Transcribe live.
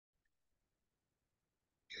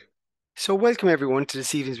So welcome everyone to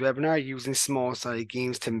this evening's webinar using small-sided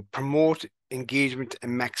games to promote engagement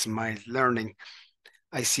and maximize learning.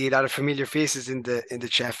 I see a lot of familiar faces in the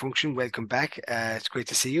chat function. Welcome back. It's great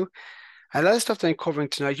to see you. A lot of stuff that I'm covering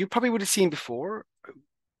tonight, you probably would have seen before,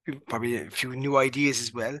 probably a few new ideas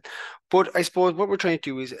as well. But I suppose what we're trying to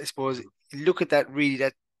do is, I suppose, look at that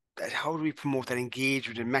how do we promote that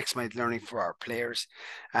engagement and maximize learning for our players,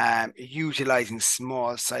 utilizing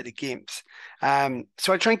small-sided games.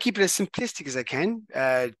 So I try and keep it as simplistic as I can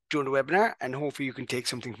during the webinar, and hopefully you can take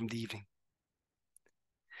something from the evening.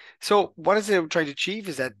 So what is it we're trying to achieve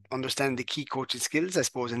is that understand the key coaching skills, I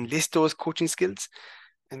suppose, and list those coaching skills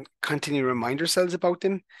and continue to remind ourselves about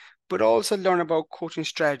them, but also learn about coaching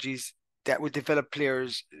strategies that would develop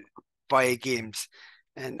players via games.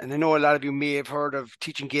 And I know a lot of you may have heard of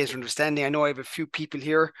teaching games for understanding. I know I have a few people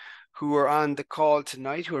here who are on the call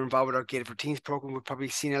tonight who are involved with our Gated for Teens program. We've probably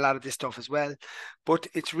seen a lot of this stuff as well. But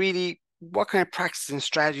it's really what kind of practices and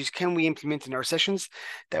strategies can we implement in our sessions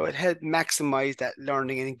that would help maximize that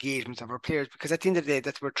learning and engagement of our players? Because at the end of the day,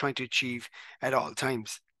 that's what we're trying to achieve at all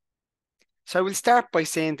times. So I will start by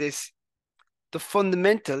saying this. The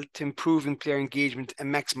fundamental to improving player engagement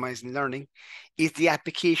and maximizing learning is the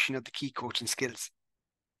application of the key coaching skills.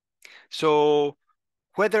 So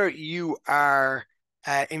whether you are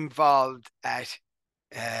involved at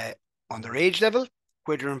underage level,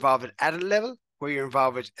 whether you're involved at adult level, where you're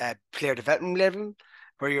involved at player development level,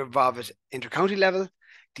 where you're involved at intercounty level,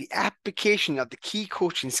 the application of the key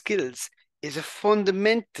coaching skills is a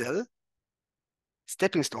fundamental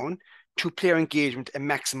stepping stone to player engagement and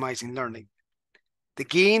maximizing learning. The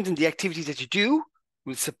games and the activities that you do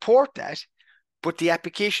will support that, but the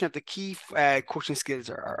application of the key coaching skills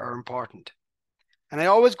are important. And I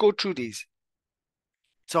always go through these.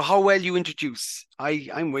 So how well you introduce.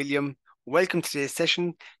 I'm William. Welcome to today's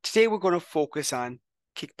session. Today we're going to focus on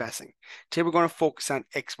kick passing. Today we're going to focus on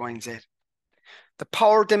X, Y, and Z. The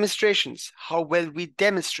power of demonstrations, how well we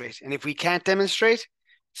demonstrate. And if we can't demonstrate,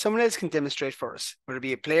 someone else can demonstrate for us, whether it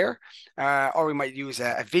be a player, or we might use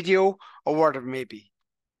a video or whatever it may be.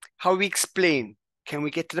 How we explain. Can we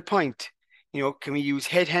get to the point? Can we use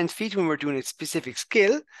head, hands, feet when we're doing a specific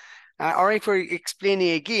skill? Or if we're explaining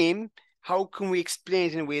a game, how can we explain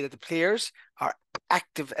it in a way that the players are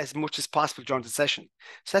active as much as possible during the session?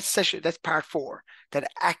 So that's part 4,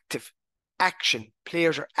 that active action.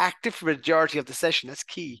 Players are active for the majority of the session. That's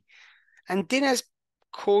key. And then as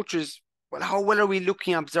coaches, well, how well are we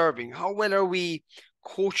looking, observing? How well are we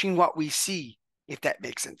coaching what we see, if that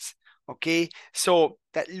makes sense? Okay, so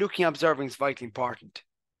that looking, observing is vitally important.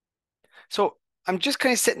 So I'm just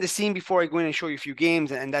kind of setting the scene before I go in and show you a few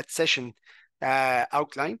games and that session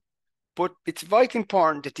outline. But it's vitally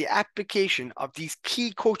important that the application of these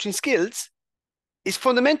key coaching skills is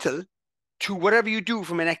fundamental to whatever you do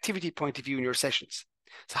from an activity point of view in your sessions.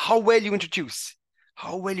 So how well you introduce,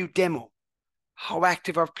 how well you demo, how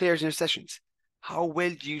active are players in your sessions, how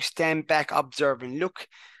well do you stand back, observe and look,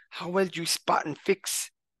 how well do you spot and fix,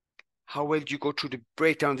 how well do you go through the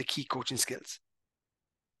breakdown of the key coaching skills.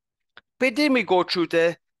 But then we go through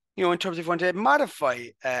in terms of if we want to modify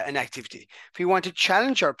an activity, if we want to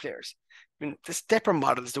challenge our players, the stepper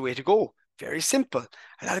model is the way to go. Very simple.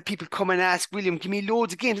 A lot of people come and ask, William, give me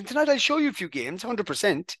loads of games. And tonight I'll show you a few games,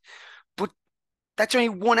 100%. But that's only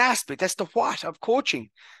one aspect. That's the what of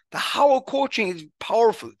coaching. The how of coaching is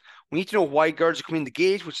powerful. We need to know why girls are coming in the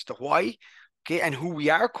gate, which is the why, okay, and who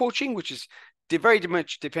we are coaching, which is very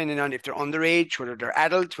much depending on if they're underage, whether they're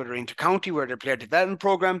adults, whether they're intercounty, whether they're player development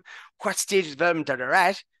program, what stage of development that they're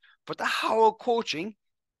at. But the how of coaching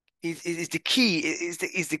is the key, is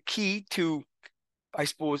the key to, I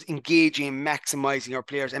suppose, engaging, maximizing our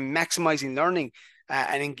players and maximizing learning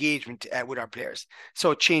and engagement with our players.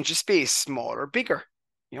 So change the space, smaller, bigger.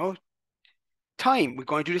 Time, we're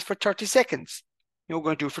going to do this for 30 seconds. We're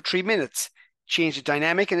going to do it for 3 minutes. Change the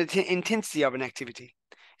dynamic and the intensity of an activity.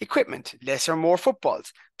 Equipment, less or more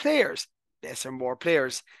footballs. Players, less or more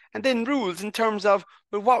players. And then rules in terms of,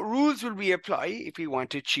 well, what rules will we apply if we want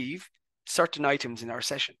to achieve certain items in our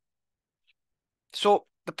session? So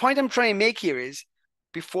the point I'm trying to make here is,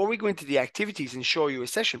 before we go into the activities and show you a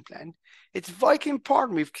session plan, it's vitally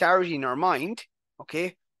important we have clarity in our mind,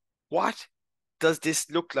 okay? What does this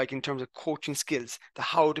look like in terms of coaching skills, the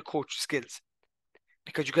how to coach skills?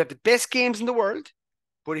 Because you could have the best games in the world,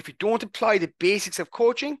 but if you don't apply the basics of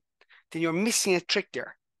coaching, then you're missing a trick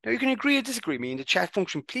there. Now, you can agree or disagree with me in the chat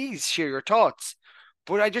function. Please share your thoughts.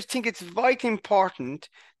 But I just think it's vitally important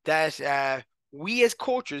that we as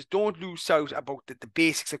coaches don't lose sight about the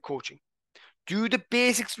basics of coaching. Do the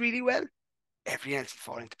basics really well, everything else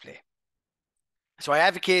will fall into play. So I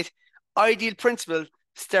advocate ideal principle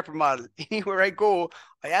stepper model. Anywhere I go,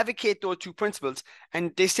 I advocate those two principles,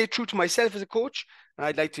 and they stay true to myself as a coach, and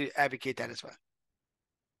I'd like to advocate that as well.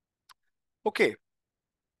 Okay,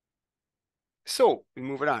 so we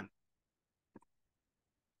move it on.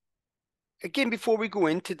 Again, before we go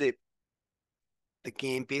into the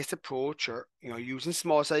game-based approach, or using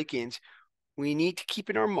small-sided games, we need to keep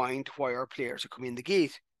in our mind why our players are coming in the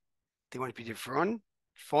gate. They want to be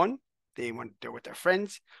fun. They're with their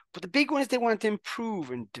friends, but the big one is they want to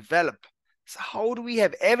improve and develop. So how do we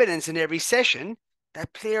have evidence in every session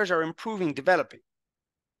that players are improving, developing?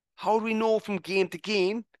 How do we know from game to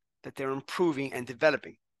game that they're improving and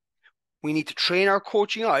developing? We need to train our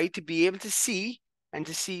coaching eye to be able to see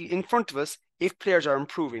in front of us if players are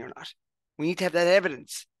improving or not. We need to have that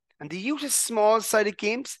evidence. And the use of small-sided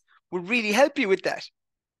games will really help you with that.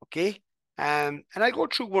 Okay? And I'll go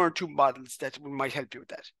through one or two models that might help you with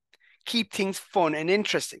that. Keep things fun and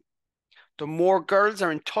interesting. The more girls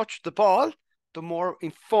are in touch with the ball, the more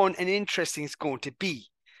fun and interesting it's going to be.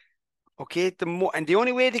 Okay, the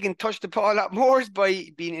only way they can touch the ball a lot more is by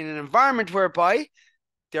being in an environment whereby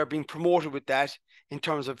they're being promoted with that in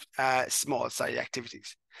terms of small-sided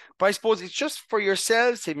activities. But I suppose it's just for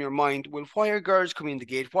yourselves in your mind, well, why are girls coming in the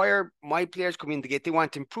gate? Why are my players coming in the gate? They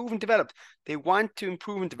want to improve and develop. They want to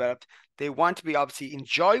improve and develop. They want to be obviously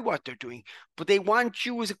enjoy what they're doing, but they want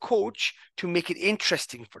you as a coach to make it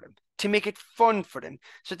interesting for them, to make it fun for them,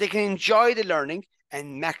 so they can enjoy the learning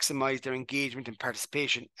and maximize their engagement and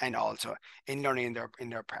participation, and also in learning in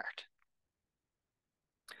their part.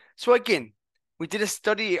 So again, we did a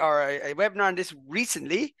study or a webinar on this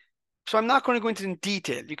recently, so I'm not going to go into in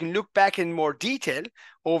detail. You can look back in more detail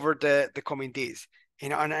over the coming days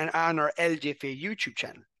on our LGFA YouTube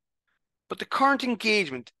channel. But the current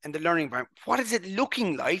engagement and the learning environment, what is it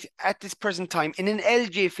looking like at this present time in an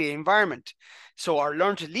LGFA environment? So our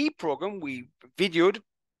Learn to Lead program, we videoed,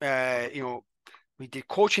 we did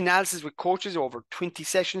coaching analysis with coaches over 20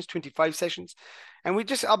 sessions, 25 sessions. And we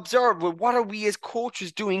just observed, well, what are we as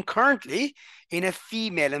coaches doing currently in a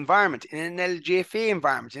female environment, in an LGFA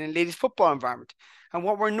environment, in a ladies football environment? And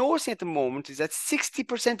what we're noticing at the moment is that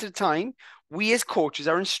 60% of the time, we as coaches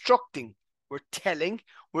are instructing, we're telling,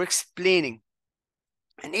 we're explaining.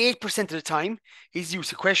 And 8% of the time is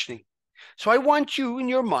use of questioning. So I want you in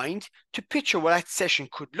your mind to picture what that session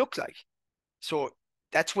could look like. So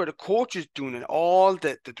that's where the coach is doing all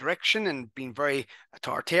the direction and being very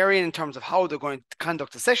authoritarian in terms of how they're going to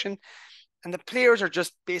conduct the session. And the players are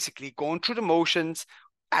just basically going through the motions,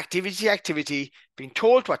 activity, being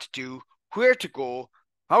told what to do, where to go,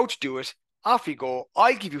 how to do it. Off you go.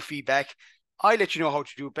 I'll give you feedback. I'll let you know how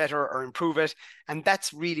to do it better or improve it. And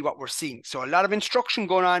that's really what we're seeing. So a lot of instruction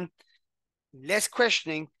going on, less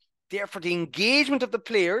questioning. Therefore, the engagement of the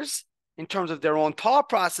players in terms of their own thought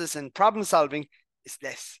process and problem solving is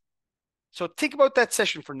less. So think about that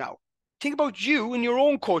session for now. Think about you and your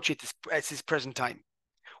own coach at this present time.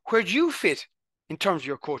 Where do you fit in terms of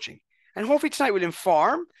your coaching? And hopefully tonight will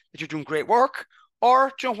inform that you're doing great work,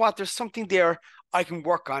 or do you know what, there's something there I can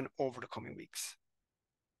work on over the coming weeks.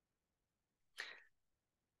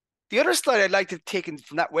 The other slide I'd like to take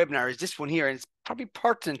from that webinar is this one here, and it's probably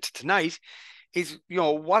pertinent to tonight, is,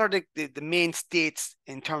 what are the main states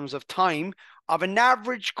in terms of time of an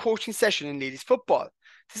average coaching session in ladies football.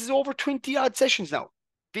 This is over 20 odd sessions now.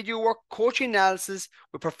 Video work, coaching analysis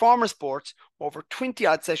with performance sports, over 20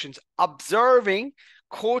 odd sessions, observing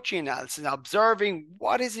coaching analysis, observing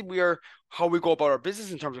what is it how we go about our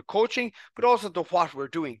business in terms of coaching, but also what we're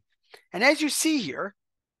doing. And as you see here,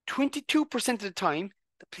 22% of the time,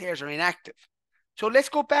 the players are inactive. So let's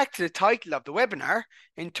go back to the title of the webinar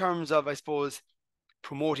in terms of, I suppose,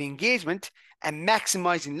 promoting engagement and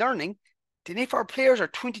maximizing learning. Then if our players are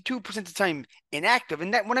 22% of the time inactive,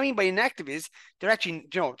 and that what I mean by inactive is they're actually,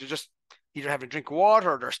 they're just either having a drink of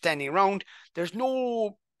water or they're standing around. There's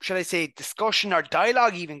no, shall I say, discussion or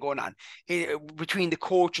dialogue even going on between the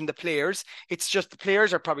coach and the players. It's just the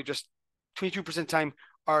players are probably just 22% of the time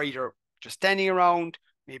are either just standing around,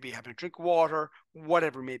 maybe having a drink of water,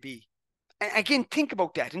 whatever it may be. And again, think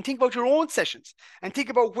about that and think about your own sessions and think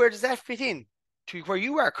about where does that fit in to where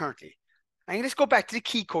you are currently. And let's go back to the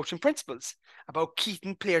key coaching principles about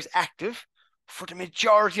keeping players active for the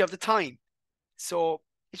majority of the time. So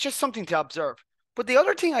it's just something to observe. But the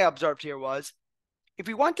other thing I observed here was, if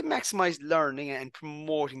we want to maximize learning and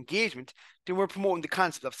promote engagement, then we're promoting the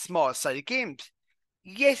concept of small-sided games.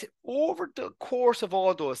 Yet, over the course of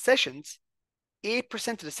all those sessions,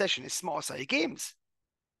 8% of the session is small-sided games.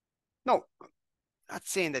 No, not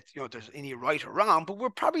saying that there's any right or wrong, but we're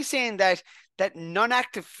probably saying that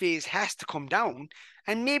non-active phase has to come down,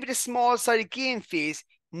 and maybe the small-sided game phase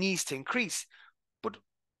needs to increase. But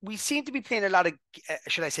we seem to be playing a lot of,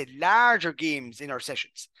 should I say, larger games in our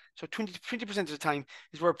sessions. So 20% of the time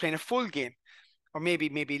is we're playing a full game, or maybe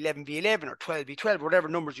 11v11 or 12v12, whatever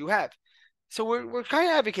numbers you have. So we're kind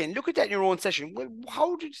of advocating, look at that in your own session. Well,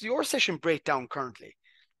 how does your session break down currently?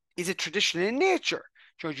 Is it traditional in nature?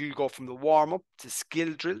 Do you go from the warm up to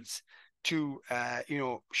skill drills to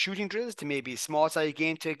shooting drills to maybe a small side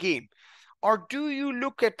game to a game? Or do you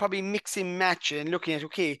look at probably mixing match and looking at,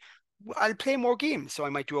 okay, I'll play more games. So I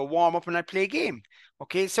might do a warm up and I play a game.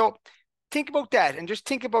 Okay, so think about that and just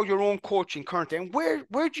think about your own coaching currently. And where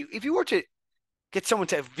do you, if you were to get someone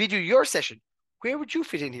to video your session, where would you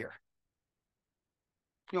fit in here?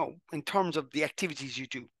 In terms of the activities you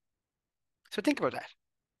do. So think about that.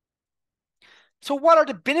 So what are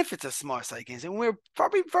the benefits of small side games? And we're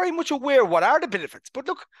probably very much aware what are the benefits. But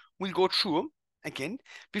look, we'll go through them again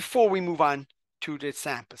before we move on to the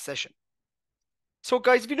sample session. So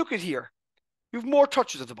guys, if you look at here, you have more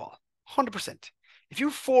touches of the ball, 100%. If you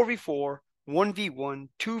 4v4, 1v1,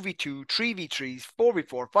 2v2, 3v3s,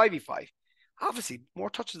 4v4, 5v5, obviously more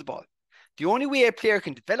touches of the ball. The only way a player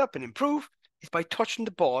can develop and improve is by touching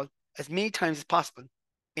the ball as many times as possible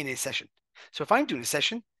in a session. So if I'm doing a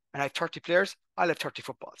session and I have 30 players, I'll have 30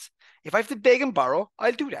 footballs. If I have to beg and borrow,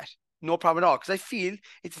 I'll do that. No problem at all, because I feel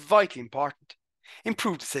it's vitally important.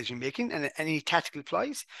 Improve decision making and any tactical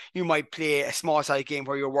applies. You might play a small side game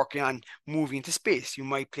where you're working on moving into space. You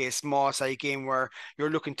might play a small side game where you're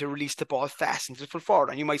looking to release the ball fast into the full forward.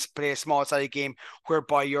 And you might play a small side game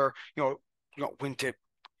whereby you're, when to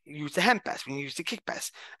use the hand pass, when you use the kick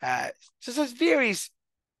pass. So there's various,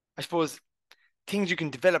 I suppose, things you can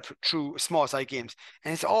develop through small side games.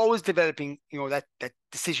 And it's always developing, that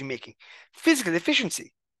decision making. Physical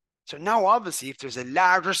efficiency. So now, obviously, if there's a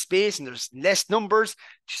larger space and there's less numbers,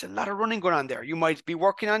 there's a lot of running going on there. You might be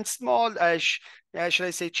working on small, should I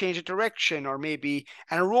say, change of direction or maybe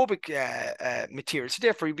anaerobic material. So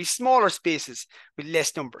therefore, you'll be smaller spaces with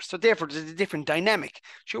less numbers. So therefore, there's a different dynamic.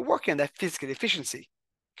 So you're working on that physical efficiency.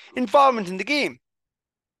 Involvement in the game.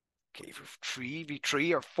 Okay, if you're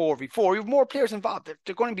 3v3 or 4v4, you have more players involved.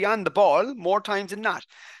 They're going to be on the ball more times than not.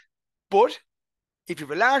 But if you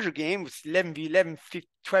have a larger game with 11v11,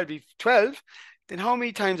 12v12, then how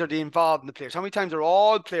many times are they involved in the players? How many times are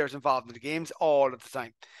all players involved in the games all of the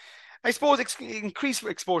time? I suppose increase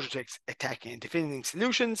exposure to attacking and defending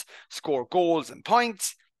solutions, score goals and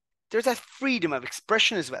points. There's that freedom of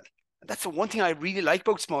expression as well. And that's the one thing I really like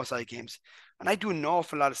about small side games. And I do an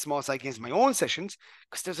awful lot of small side games in my own sessions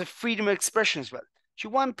because there's a freedom of expression as well.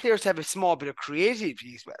 You want players to have a small bit of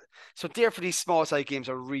creativity as well. So therefore, these small side games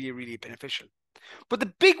are really, really beneficial. But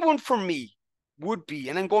the big one for me would be,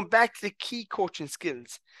 and I'm going back to the key coaching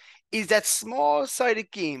skills, is that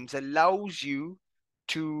small-sided games allows you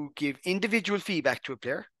to give individual feedback to a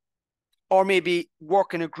player, or maybe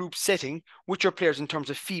work in a group setting with your players in terms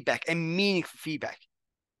of feedback and meaningful feedback.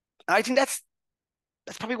 And I think that's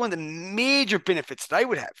probably one of the major benefits that I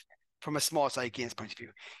would have from a small-sided games point of view.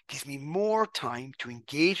 It gives me more time to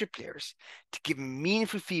engage with players, to give them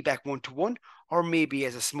meaningful feedback one-to-one, or maybe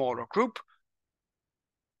as a smaller group.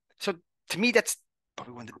 So to me, that's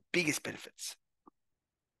probably one of the biggest benefits.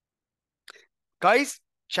 Guys,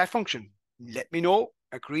 chat function. Let me know.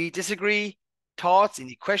 Agree, disagree, thoughts,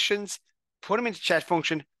 any questions. Put them into chat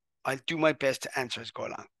function. I'll do my best to answer as I go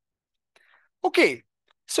along. Okay,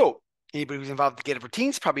 so anybody who's involved in Get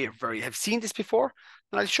routines probably have seen this before.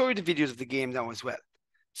 And I'll show you the videos of the game now as well.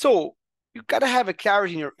 So you've got to have a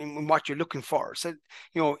clarity in what you're looking for. So,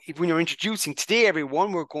 when you're introducing today,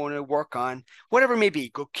 everyone, we're going to work on whatever it may be,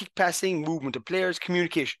 go kick passing, movement of players,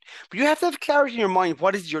 communication. But you have to have clarity in your mind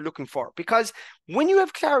what is you're looking for. Because when you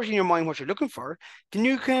have clarity in your mind what you're looking for, then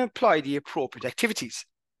you can apply the appropriate activities.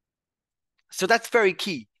 So that's very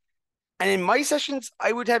key. And in my sessions,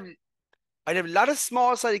 I'd have a lot of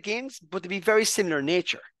small-sided games, but they'd be very similar in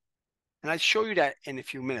nature. And I'll show you that in a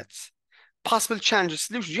few minutes. Possible challenges,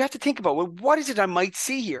 solutions. You have to think about, well, what is it I might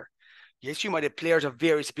see here? Yes, you might have players of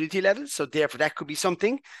various ability levels, so therefore that could be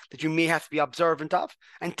something that you may have to be observant of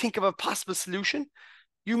and think of a possible solution.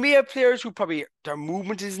 You may have players who probably their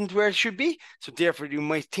movement isn't where it should be, so therefore you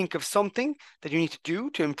might think of something that you need to do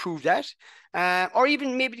to improve that. Or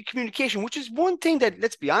even maybe the communication, which is one thing that,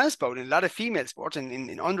 let's be honest about, in a lot of female sports and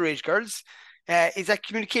in underage girls, is that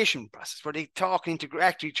communication process where they talk and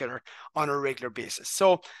interact with each other on a regular basis.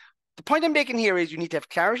 So the point I'm making here is you need to have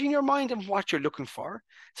clarity in your mind on what you're looking for.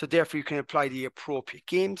 So therefore you can apply the appropriate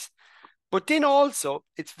games. But then also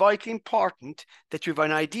it's vitally important that you have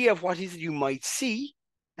an idea of what it is you might see,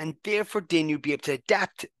 and therefore then you'll be able to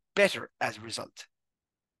adapt better as a result.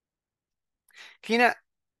 Tina,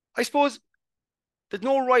 I suppose there's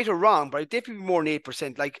no right or wrong, but I'd definitely be more than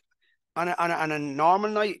 8%. Like on a normal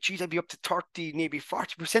night, geez, I'd be up to 30, maybe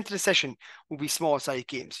 40% of the session would be small side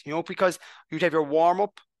games, because you'd have your warm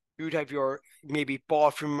up, you'd have your maybe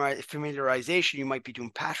ball familiarization, you might be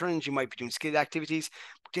doing patterns, you might be doing skill activities,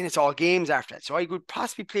 but then it's all games after that. So I would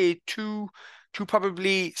possibly play two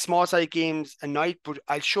probably small side games a night, but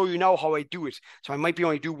I'll show you now how I do it. So I might be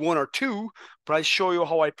only do one or two, but I'll show you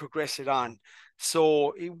how I progress it on.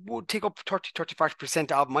 So it would take up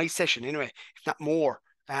 30-35% of my session anyway, if not more.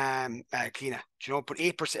 Cleaner, but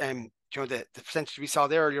 8%, the percentage we saw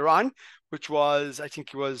there earlier on, which was, I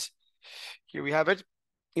think it was, here we have it,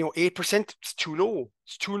 8%, it's too low.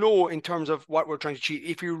 It's too low in terms of what we're trying to achieve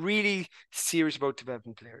if you're really serious about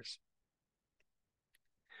developing players.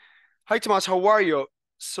 Hi, Tomas, how are you?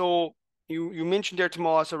 So you mentioned there,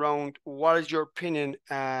 Tomas, around what is your opinion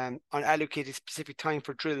on allocating specific time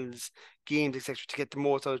for drills, games, etc., to get the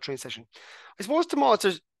most out of the training session. I suppose,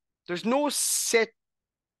 Tomas, there's no set,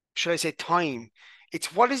 should I say, time.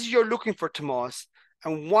 It's what is you're looking for, Tomas,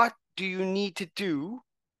 and what do you need to do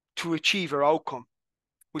to achieve your outcome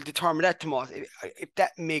will determine that, Tomas, if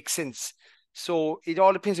that makes sense. So it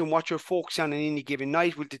all depends on what you're focusing on any given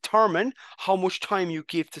night will determine how much time you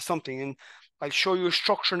give to something. And I'll show you a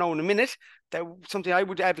structure now in a minute, that something I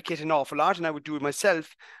would advocate an awful lot, and I would do it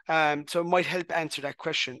myself. So it might help answer that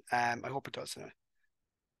question. I hope it does.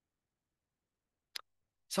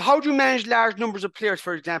 So how do you manage large numbers of players,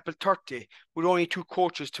 for example, 30, with only two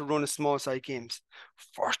coaches to run a small side games?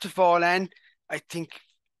 First of all, Anne, I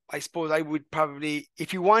suppose I would probably,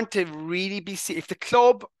 if you want to really be, if the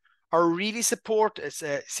club are really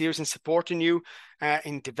serious in supporting you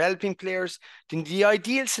in developing players, then the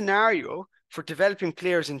ideal scenario for developing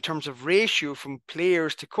players in terms of ratio from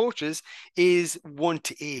players to coaches is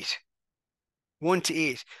 1-8.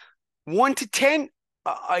 1-8. 1-10,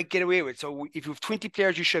 I get away with. So if you have 20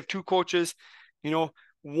 players, you should have two coaches.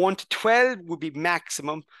 1-12 would be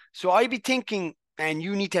maximum. So I'd be thinking, and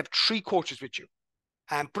you need to have three coaches with you.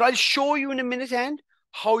 But I'll show you in a minute, and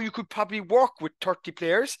how you could probably work with 30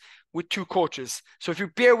 players with two coaches. So if you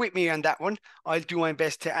bear with me on that one, I'll do my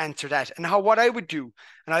best to answer that. And what I would do,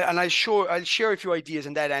 and I'll share a few ideas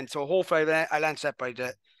on that end. So hopefully I'll answer that by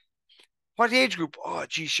the what age group? Oh,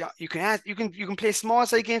 geez, you can play small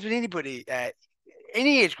side games with anybody,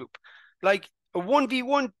 any age group. Like a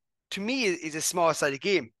 1v1 to me is a small sided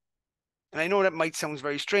game. And I know that might sound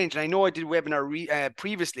very strange. And I know I did a webinar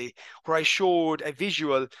previously where I showed a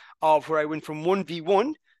visual of where I went from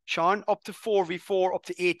 1v1, Sean, up to 4v4, up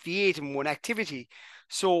to 8v8 in one activity.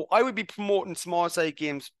 So I would be promoting small side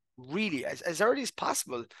games really as early as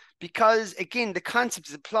possible, because again, the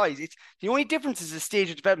concept applies. It's the only difference is the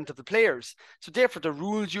stage of development of the players. So therefore, the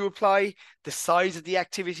rules you apply, the size of the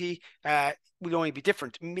activity, will only be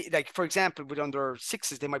different. Like for example, with under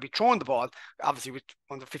sixes, they might be throwing the ball. Obviously, with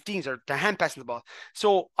under 15s, they're hand passing the ball.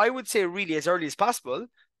 So I would say really as early as possible.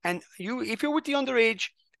 And if you're with the underage,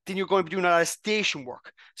 then you're going to be doing a lot of station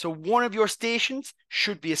work. So one of your stations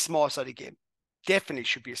should be a small sided game. Definitely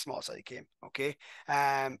should be a small sided game. Okay.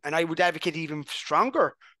 And I would advocate even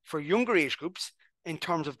stronger for younger age groups in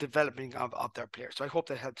terms of developing of their players. So I hope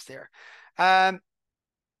that helps there.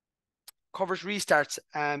 Covers restarts,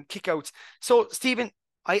 kickouts. So Stephen,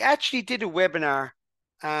 I actually did a webinar,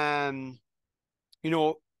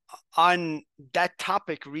 on that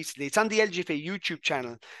topic recently. It's on the LGFA YouTube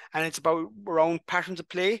channel, and it's about around patterns of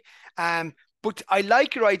play. But I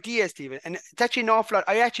like your idea, Stephen, and it's actually an awful lot.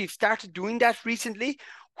 I actually started doing that recently,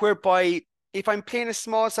 whereby if I'm playing a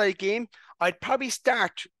small side game, I'd probably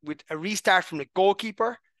start with a restart from the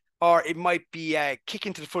goalkeeper, or it might be a kick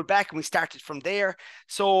into the full back, and we started from there.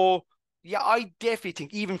 So yeah, I definitely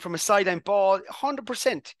think even from a sideline ball,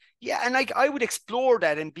 100%. Yeah, and like I would explore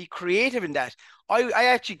that and be creative in that. I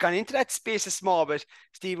actually gone into that space a small bit,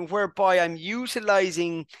 Stephen, whereby I'm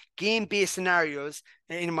utilizing game-based scenarios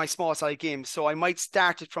in my small side games. So I might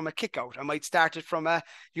start it from a kick out. I might start it from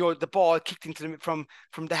the ball kicked into from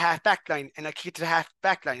the half back line, and I kick it to the half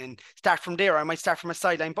back line and start from there. I might start from a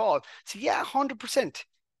sideline ball. So yeah, 100%.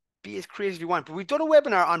 Be as creative as you want. But we've done a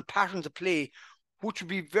webinar on patterns of play, which would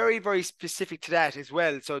be very, very specific to that as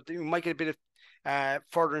well. So you might get a bit of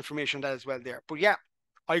further information on that as well there. But yeah,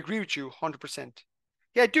 I agree with you 100%.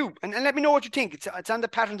 Yeah, do. And let me know what you think. It's on the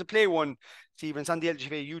Patterns of Play one, Stephen. It's on the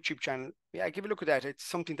LGFA YouTube channel. Yeah, give a look at that. It's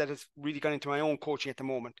something that has really gone into my own coaching at the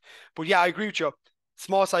moment. But yeah, I agree with you.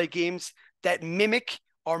 Small side games that mimic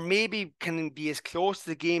or maybe can be as close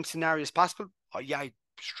to the game scenario as possible. Oh, yeah, I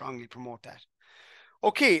strongly promote that.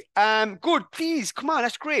 Okay, good. Please, come on,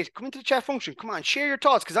 that's great. Come into the chat function. Come on, share your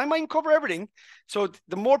thoughts, because I might cover everything. So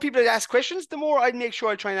the more people that ask questions, the more I make sure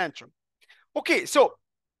I try and answer them. Okay, so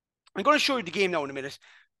I'm going to show you the game now in a minute,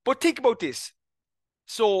 but think about this.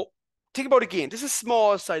 So think about a game. This is a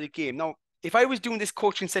small-sided game. Now, if I was doing this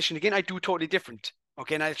coaching session again, I'd do totally different.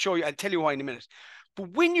 Okay, and I'll tell you why in a minute. But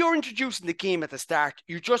when you're introducing the game at the start,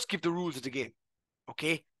 you just give the rules of the game.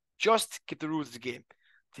 Okay, just give the rules of the game.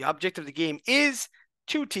 The object of the game is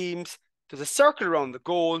two teams. There's a circle around the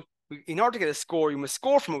goal. In order to get a score, you must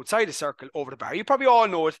score from outside the circle over the bar. You probably all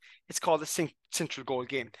know it. It's called the central goal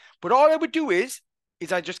game. But all I would do is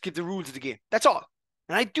I just give the rules of the game. That's all.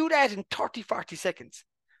 And I do that in 30, 40 seconds.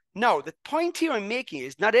 Now, the point here I'm making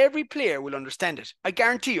is not every player will understand it. I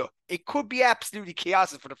guarantee you, it could be absolutely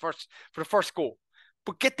chaos for the first goal.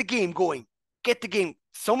 But get the game going. Get the game.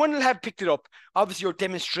 Someone will have picked it up. Obviously, your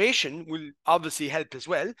demonstration will obviously help as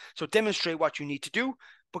well. So demonstrate what you need to do,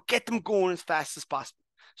 but get them going as fast as possible.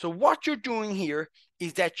 So what you're doing here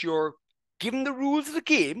is that you're giving the rules of the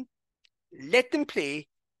game, let them play,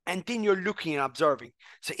 and then you're looking and observing.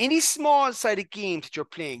 So any small-sided games that you're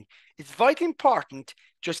playing, it's vitally important.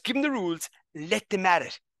 Just give them the rules, let them at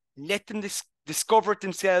it. Let them discover it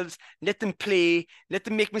themselves, let them play, let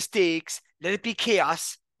them make mistakes, let it be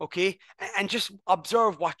chaos, okay? And just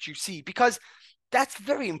observe what you see, because that's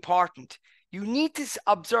very important. You need to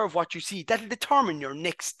observe what you see. That'll determine your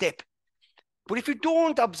next step. But if you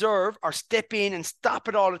don't observe or step in and stop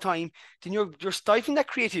it all the time, then you're stifling that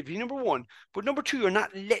creativity, number one. But number two, you're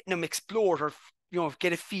not letting them explore or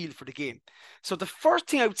get a feel for the game. So the first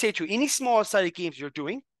thing I would say to you, any small-sided games you're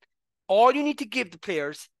doing, all you need to give the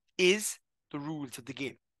players is the rules of the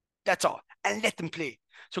game. That's all. And let them play.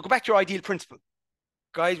 So go back to your ideal principle.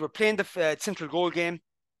 Guys, we're playing the central goal game.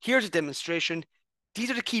 Here's a demonstration.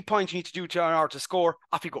 These are the key points you need to do in order to score.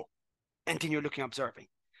 Off you go. And then you're looking, observing.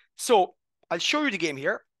 So I'll show you the game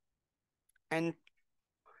here. And you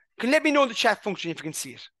can let me know in the chat function if you can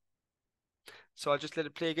see it. So I'll just let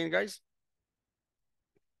it play again, guys.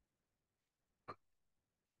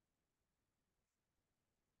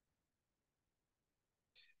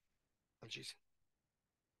 Oh, geez.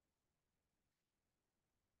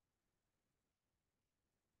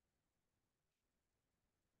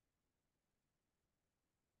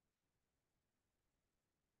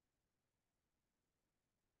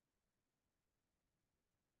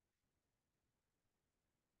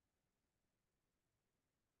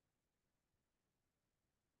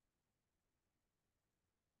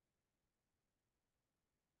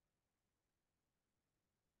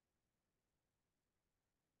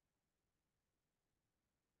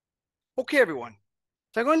 Okay, everyone.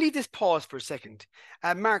 So I'm going to leave this pause for a second.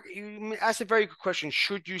 Mark, you asked a very good question.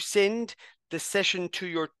 Should you send the session to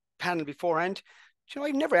your panel beforehand?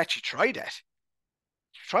 I've never actually tried that.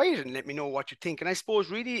 Try it and let me know what you think. And I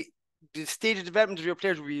suppose really the stage of development of your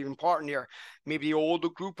players will be important here. Maybe the older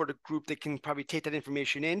group or the group that can probably take that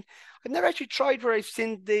information in. I've never actually tried where I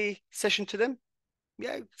send the session to them.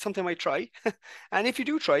 Yeah, something I might try. And if you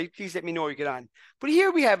do try, please let me know how you get on. But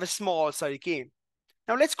here we have a small-sided game.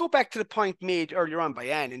 Now let's go back to the point made earlier on by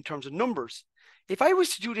Anne in terms of numbers. If I was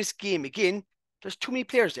to do this game again, there's too many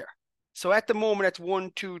players there. So at the moment, that's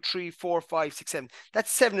 1, 2, 3, 4, 5, 6, 7.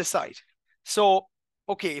 That's 7 aside. So,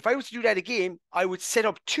 okay, if I was to do that again, I would set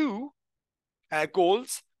up two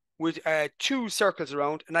goals with two circles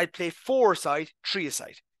around, and I'd play 4 aside, 3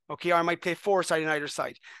 aside. Okay, or I might play 4 aside on either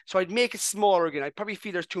side. So I'd make it smaller again. I'd probably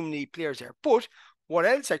feel there's too many players there. But what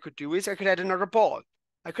else I could do is I could add another ball.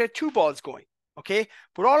 I could have 2 balls going. Okay,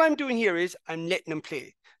 but all I'm doing here is I'm letting them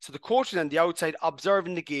play. So the coach is on the outside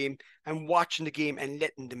observing the game and watching the game and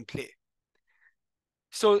letting them play.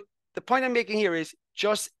 So the point I'm making here is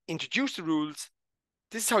just introduce the rules.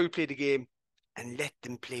 This is how you play the game and let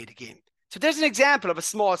them play the game. So there's an example of a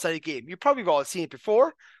small-sided game. You probably have all seen it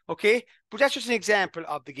before, okay? But that's just an example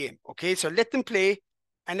of the game, okay? So let them play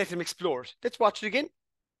and let them explore it. Let's watch it again.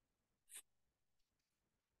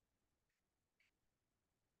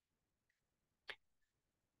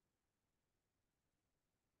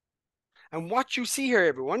 And what you see here,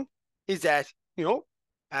 everyone, is that,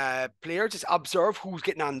 players just observe who's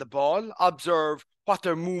getting on the ball, observe what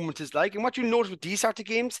their movement is like. And what you'll notice with these sort of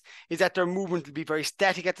games is that their movement will be very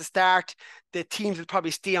static at the start. The teams will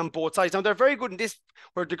probably stay on both sides. Now, they're very good in this,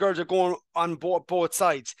 where the girls are going on both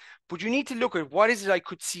sides. But you need to look at what is it I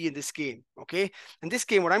could see in this game, okay? In this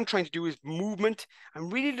game, what I'm trying to do is movement. I'm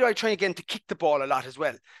really trying to get them to kick the ball a lot as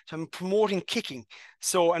well. So I'm promoting kicking.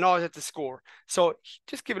 So, and always at the score. So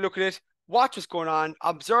just give a look at it. Watch what's going on,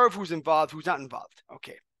 observe who's involved, who's not involved.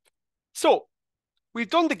 Okay. So we've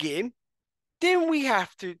done the game. Then we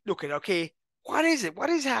have to look at, okay, what is it? What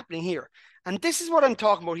is happening here? And this is what I'm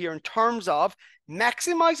talking about here in terms of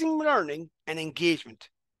maximizing learning and engagement.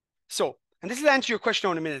 So, and this will answer your question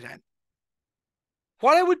in a minute, Anne.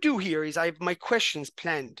 What I would do here is I have my questions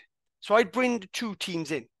planned. So I'd bring the two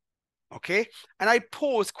teams in, okay? And I'd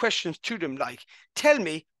pose questions to them like, tell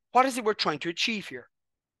me, what is it we're trying to achieve here?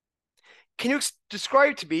 Can you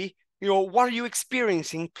describe to me, what are you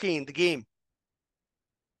experiencing playing the game?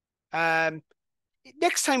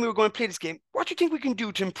 Next time we were going to play this game, what do you think we can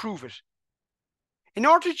do to improve it? In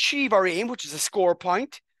order to achieve our aim, which is a score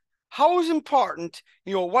point, how is important,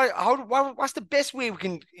 what's the best way we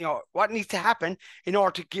can, what needs to happen in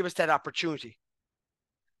order to give us that opportunity?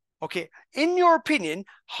 Okay, in your opinion,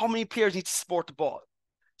 how many players need to support the ball?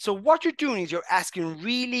 So what you're doing is you're asking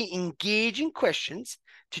really engaging questions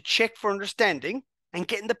to check for understanding and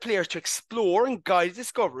getting the players to explore and guide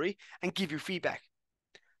discovery and give you feedback.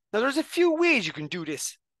 Now, there's a few ways you can do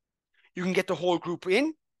this. You can get the whole group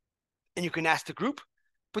in and you can ask the group.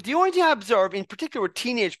 But the only thing I observe, in particular with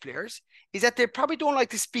teenage players, is that they probably don't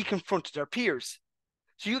like to speak in front of their peers.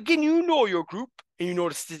 So you know your group and you know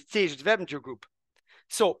the stage of development of your group.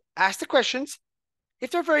 So ask the questions.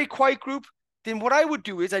 If they're a very quiet group, then what I would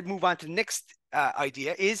do is I'd move on to the next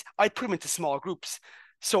idea is I'd put them into small groups.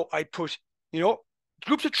 So I'd put,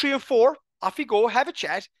 groups of 3 and 4, off you go, have a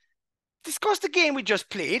chat, discuss the game we just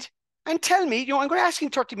played, and tell me, I'm going to ask you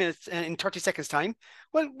in 30 minutes, in 30 seconds time,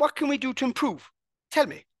 well, what can we do to improve? Tell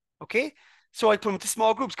me, okay? So I put them into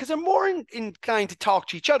small groups because they're more inclined to talk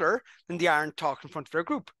to each other than they are in talk in front of their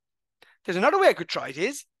group. There's another way I could try it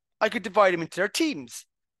is I could divide them into their teams.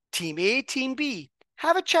 Team A, Team B.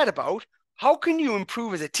 Have a chat about how can you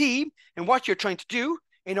improve as a team and what you're trying to do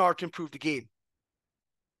in order to improve the game.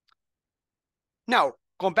 Now,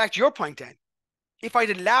 going back to your point then, if I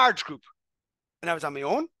had a large group and I was on my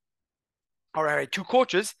own, or I had two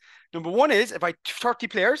coaches, number one is if I had 30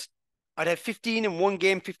 players, I'd have 15 in one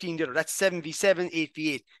game, 15 in the other. That's 7v7,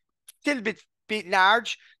 8v8. Still a bit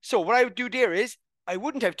large. So what I would do there is I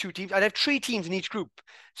wouldn't have two teams. I'd have 3 teams in each group.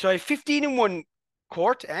 So I have 15 in one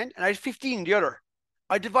court and I have 15 in the other.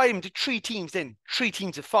 I divide them into 3 teams then, 3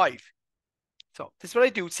 teams of 5. So this is what I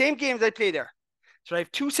do. Same games I play there. So I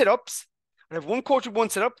have 2 setups. I have one coach with one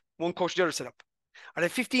setup, one coach with the other setup. I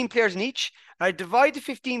have 15 players in each. And I divide the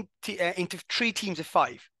 15 into 3 teams of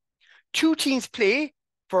 5. 2 teams play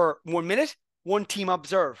for 1 minute, 1 team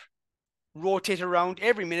observe. Rotate around.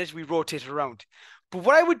 Every minute we rotate around. But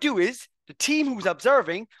what I would do is the team who's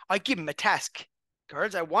observing, I give them a task.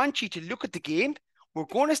 Girls, I want you to look at the game. We're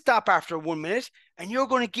going to stop after 1 minute and you're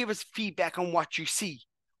going to give us feedback on what you see.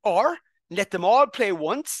 Or let them all play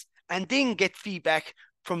once and then get feedback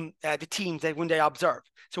from the teams that when they observe.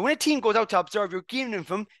 So when a team goes out to observe, you're giving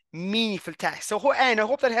them meaningful tasks. So, and I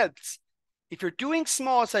hope that helps. If you're doing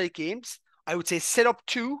small-sided games, I would say set up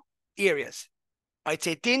 2 areas. I'd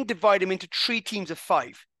say then divide them into 3 teams of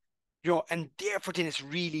 5. And therefore then it's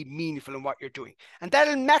really meaningful in what you're doing. And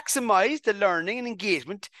that'll maximize the learning and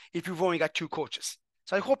engagement if you've only got 2 coaches.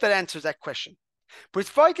 So I hope that answers that question. But it's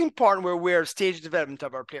vitally important we're aware of stage of development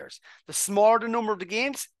of our players. The smaller the number of the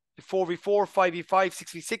games, the 4v4, 5v5,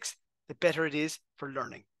 6v6, the better it is for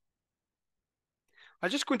learning. I'll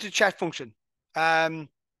just go into the chat function. Yeah,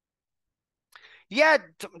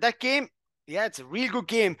 that game, it's a real good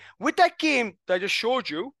game. With that game that I just showed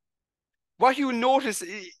you, what you'll notice,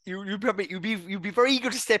 you'll be very eager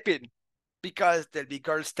to step in because there'll be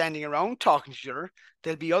girls standing around talking to each other.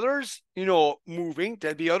 There'll be others, moving.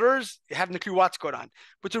 There'll be others having a clue what's going on.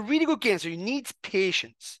 But it's a really good game, so you need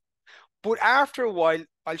patience. But after a while,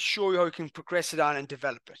 I'll show you how you can progress it on and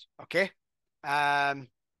develop it. Okay.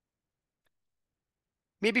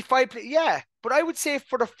 Maybe 5. Yeah, but I would say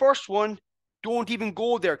for the first one, don't even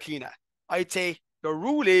go there, Keena. I'd say the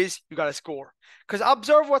rule is you got to score because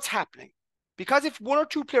observe what's happening. Because if 1 or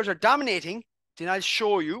 2 players are dominating, then I'll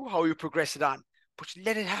show you how you progress it on. But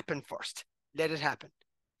let it happen first. Let it happen.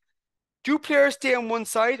 2 players stay on one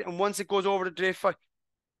side, and once it goes over to the 5,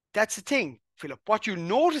 that's the thing, Philip. What you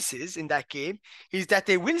notice is in that game is that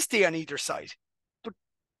they will stay on either side. But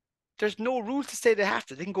there's no rule to say they have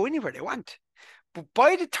to. They can go anywhere they want. But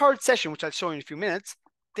by the 3rd session, which I'll show you in a few minutes,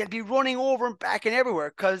 they'll be running over and back and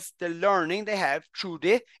everywhere because the learning they have through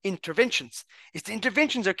the interventions. It's the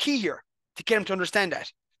interventions are key here to get them to understand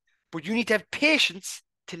that. But you need to have patience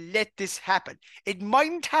to let this happen. It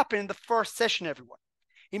mightn't happen in the first session, everyone.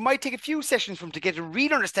 It might take a few sessions for them to get a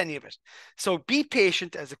real understanding of it. So be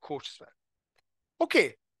patient as a coach as well.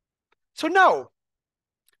 Okay, so now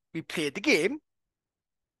we played the game.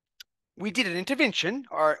 We did an intervention,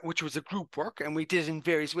 which was a group work, and we did it in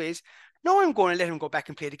various ways. Now I'm going to let them go back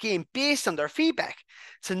and play the game based on their feedback.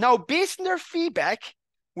 So now based on their feedback,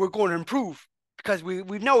 we're going to improve because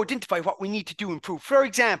we've now identified what we need to do to improve. For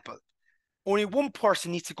example, only one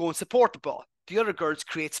person needs to go and support the ball. The other girls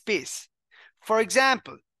create space. For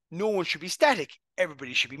example, no one should be static.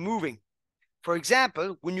 Everybody should be moving. For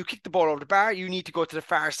example, when you kick the ball over the bar, you need to go to the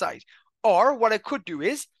far side. Or what I could do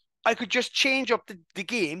is I could just change up the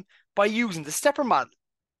game by using the stepper model.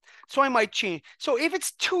 So I might change. So if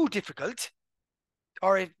it's too difficult,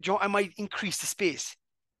 or if, I might increase the space.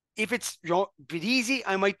 If it's a bit easy,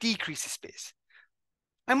 I might decrease the space.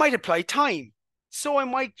 I might apply time. So I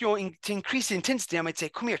might, to increase the intensity, I might say,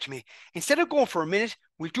 come here to me. Instead of going for a minute,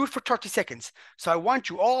 we'll do it for 30 seconds. So I want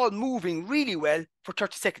you all moving really well for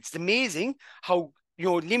 30 seconds. It's amazing how,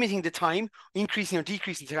 limiting the time, increasing or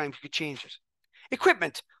decreasing the time, you could change it.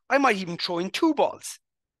 Equipment. I might even throw in 2 balls.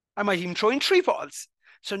 I might even throw in 3 balls.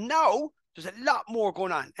 So now there's a lot more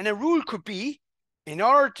going on. And a rule could be, in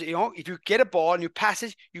order to, if you get a ball and you pass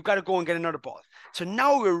it, you've got to go and get another ball. So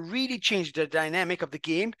now we're really changing the dynamic of the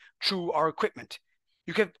game through our equipment.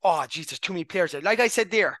 You can, oh, geez, there's too many players there. Like I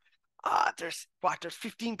said there, there's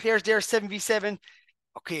 15 players there, 7v7.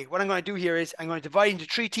 Okay, what I'm going to do here is I'm going to divide into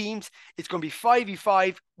 3 teams. It's going to be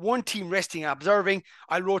 5v5, 1 team resting and observing.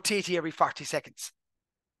 I'll rotate you every 40 seconds.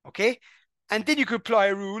 Okay? And then you could apply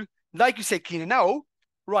a rule, like you said, Keena, now,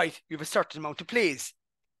 right, you have a certain amount of plays.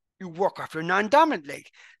 You work off your non-dominant leg.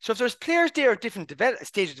 So if there's players there at different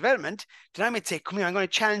stage of development, then I might say, come here, I'm going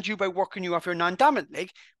to challenge you by working you off your non-dominant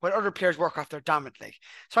leg, while other players work off their dominant leg.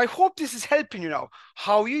 So I hope this is helping you now,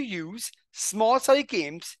 how you use small-sided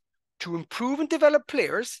games to improve and develop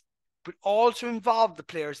players, but also involve the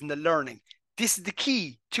players in the learning. This is the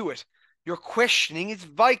key to it. Your questioning is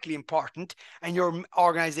vitally important, and your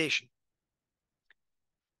organization.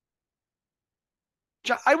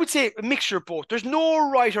 I would say a mixture of both. There's no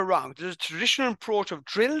right or wrong. There's a traditional approach of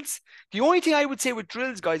drills. The only thing I would say with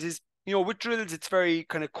drills, guys, is, with drills, it's very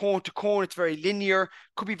kind of cone to cone. It's very linear,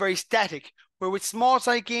 could be very static. Where with small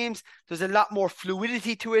side games, there's a lot more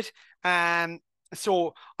fluidity to it.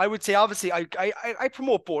 So I would say, obviously, I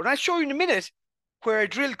promote both. And I'll show you in a minute where a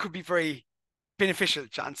drill could be very beneficial,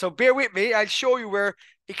 John. So bear with me. I'll show you where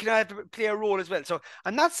it can play a role as well. So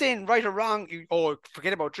I'm not saying right or wrong,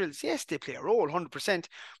 forget about drills. Yes, they play a role, 100%.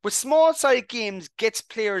 But small side games gets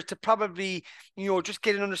players to probably, just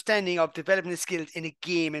get an understanding of developing the skills in a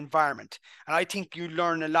game environment. And I think you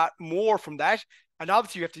learn a lot more from that. And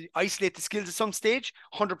obviously you have to isolate the skills at some stage,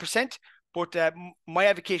 100%. But my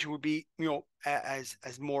advocation would be, as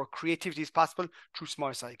more creativity as possible through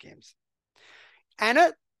small side games.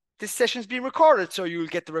 Anna, this session's being recorded, so you'll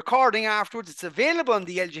get the recording afterwards. It's available on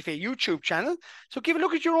the LGFA YouTube channel. So give a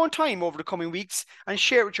look at your own time over the coming weeks and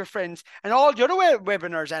share it with your friends. And all the other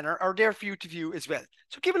webinars, Anna, are there for you to view as well.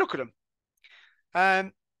 So give a look at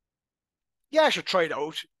them. Yeah, I should try it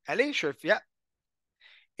out. Ellie, sure, yeah.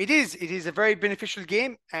 It is a very beneficial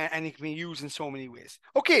game, and it can be used in so many ways.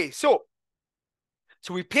 Okay, so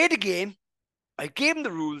we played the game. I gave them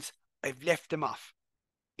the rules. I've left them off.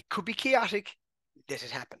 It could be chaotic. Let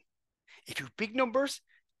it happen. If you have big numbers,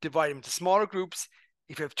 divide them into smaller groups.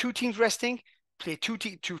 If you have 2 teams resting, play two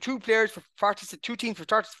players for 2 teams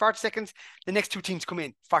for 40 seconds. The next 2 teams come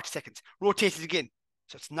in, 40 seconds. Rotate it again.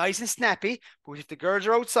 So it's nice and snappy, but if the girls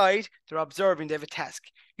are outside, they're observing, they have a task.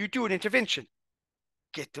 You do an intervention.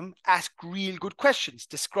 Get them, ask real good questions.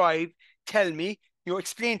 Describe, tell me,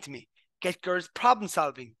 explain to me. Get girls problem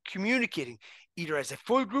solving, communicating, either as a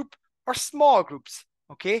full group or small groups,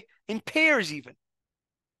 okay? In pairs even.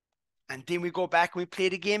 And then we go back and we play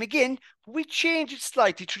the game again, but we change it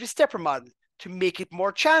slightly to the stepper model to make it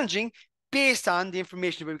more challenging based on the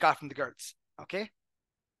information we got from the girls. Okay?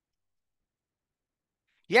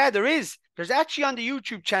 Yeah, there is. There's actually on the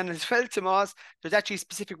YouTube channel as well, Tomas. There's actually a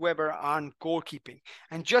specific webinar on goalkeeping.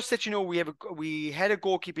 And just that you know, we had a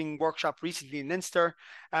goalkeeping workshop recently in Leinster.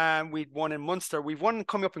 We'd won in Munster. We've one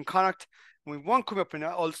coming up in Connacht. And we've one coming up in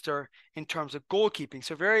Ulster in terms of goalkeeping.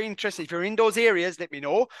 So very interesting. If you're in those areas, let me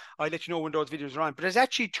know. I'll let you know when those videos are on. But there's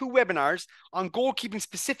actually 2 webinars on goalkeeping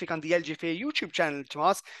specific on the LGFA YouTube channel,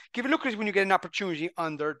 Tomas. Give a look at it when you get an opportunity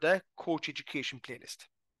under the coach education playlist.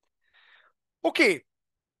 Okay.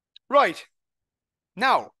 Right,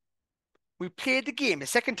 now, we played the game a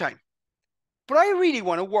second time, but I really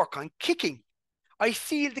want to work on kicking. I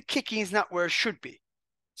feel the kicking is not where it should be.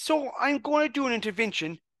 So I'm going to do an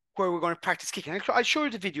intervention where we're going to practice kicking. I'll show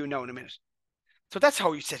you the video now in a minute. So that's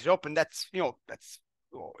how you set it up, and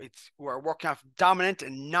we're working off dominant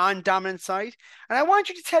and non-dominant side. And I want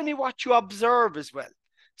you to tell me what you observe as well.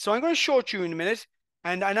 So I'm going to show it to you in a minute,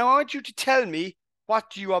 and I want you to tell me what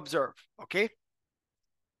do you observe, okay?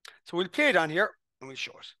 So we'll play it on here and we'll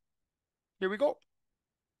show it. Here we go.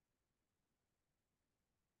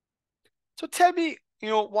 So tell me,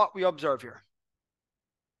 what we observe here.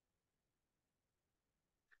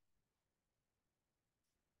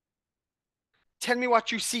 Tell me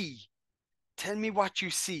what you see. Tell me what you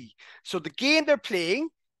see. So the game they're playing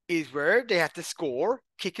is where they have to score,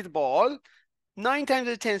 kick the ball. 9 times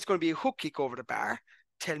out of 10, it's going to be a hook kick over the bar.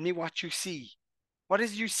 Tell me what you see. What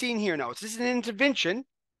is you seeing here now? So this is an intervention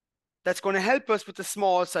that's going to help us with the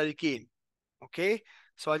small sided game. Okay,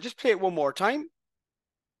 so I'll just play it one more time.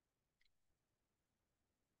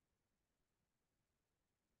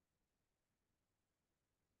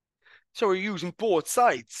 So we're using both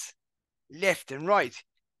sides, left and right.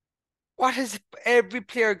 What has every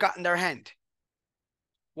player got in their hand?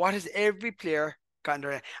 What has every player got in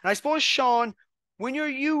their hand? And I suppose, Sean, when you're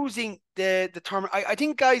using the term, I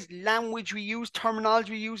think, guys, language we use,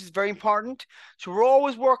 terminology we use is very important. So we're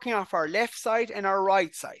always working off our left side and our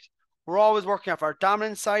right side. We're always working off our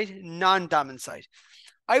dominant side, non-dominant side.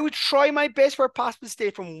 I would try my best where possible to stay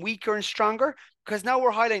from weaker and stronger, because now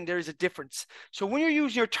we're highlighting there is a difference. So when you're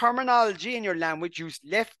using your terminology and your language, use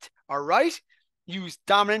left or right, use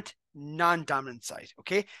dominant, non-dominant side,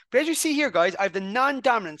 okay? But as you see here, guys, I have the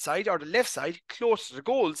non-dominant side, or the left side, close to the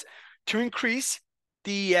goals to increase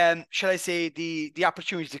the, shall I say, the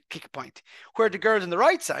opportunity to kick a point, where the girls on the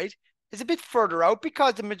right side is a bit further out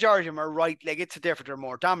because the majority of them are right-legged, so therefore they're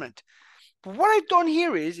more dominant. But what I've done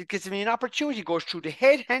here is it gives me an opportunity to go through the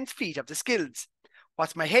head, hands, feet of the skills.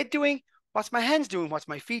 What's my head doing? What's my hands doing? What's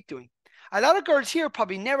my feet doing? A lot of girls here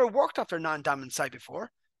probably never worked off their non-dominant side before.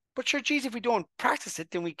 But sure, geez, if we don't practice it,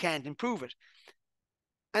 then we can't improve it.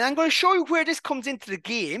 And I'm going to show you where this comes into the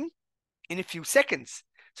game in a few seconds.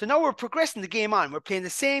 So now we're progressing the game on. We're playing the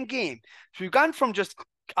same game. So we've gone from just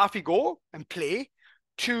off you go and play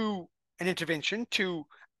to an intervention to,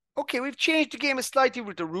 okay, we've changed the game slightly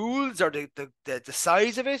with the rules or the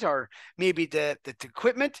size of it, or maybe the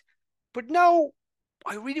equipment. But now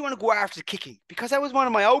I really want to go after the kicking, because that was one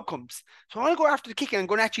of my outcomes. So I want to go after the kicking. I'm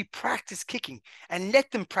going to actually practice kicking and let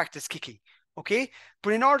them practice kicking. Okay.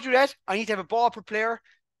 But in order to do that, I need to have a ball per player.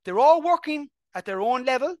 They're all working at their own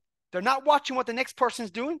level. They're not watching what the next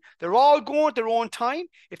person's doing. They're all going at their own time.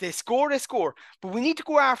 If they score, they score. But we need to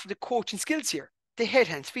go after the coaching skills here, the head,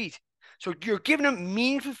 hands, feet. So you're giving them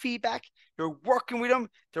meaningful feedback. You're working with them.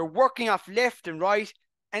 They're working off left and right.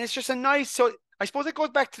 And it's just a nice, so I suppose it goes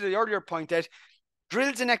back to the earlier point that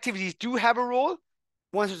drills and activities do have a role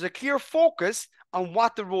once there's a clear focus on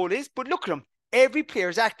what the role is. But look at them. Every player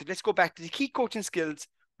is active. Let's go back to the key coaching skills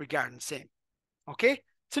regarding the same. Okay?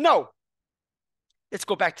 So now, let's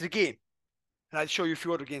go back to the game. And I'll show you a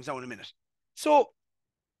few other games now in a minute. So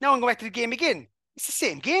now I'm going back to the game again. It's the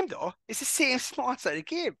same game, though. It's the same small-sided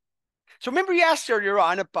game. So remember you asked earlier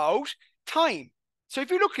on about time. So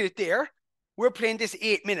if you look at it there, we're playing this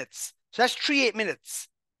 8 minutes. So that's 8 minutes.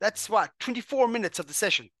 That's what, 24 minutes of the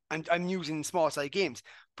session. I'm using small-sided games.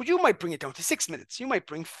 But you might bring it down to 6 minutes. You might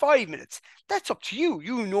bring 5 minutes. That's up to you.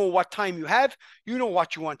 You know what time you have. You know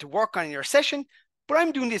what you want to work on in your session. But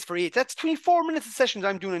I'm doing this for 8. That's 24 minutes of sessions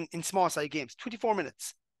I'm doing in small-sided games. 24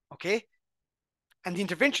 minutes. Okay? And the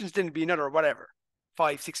interventions didn't be another whatever,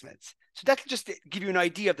 5, 6 minutes. So that'll just give you an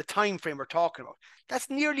idea of the time frame we're talking about. That's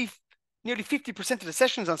nearly 50% of the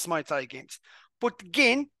sessions on small-sided games. But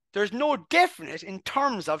again, there's no definite in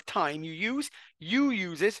terms of time you use. You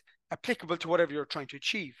use it applicable to whatever you're trying to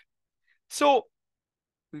achieve. So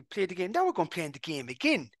we played the game. Now we're going to play the game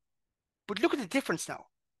again. But look at the difference now.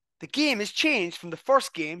 The game has changed from the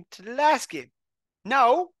first game to the last game.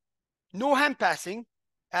 Now, no hand passing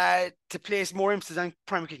to place more emphasis on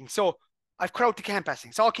primary kicking. So I've cut out the hand passing.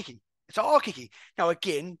 It's all kicking. It's all kicking. Now,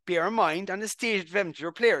 again, bear in mind on the stage of development of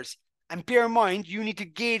your players. And bear in mind, you need to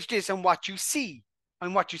gauge this on what you see,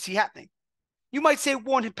 happening. You might say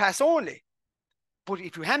one hand pass only. But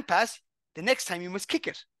if you hand pass, the next time you must kick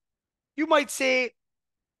it. You might say,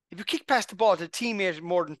 if you kick past the ball to a teammate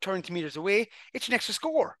more than 20 meters away, it's an extra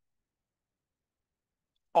score.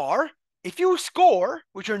 Or if you score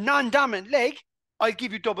with your non-dominant leg, I'll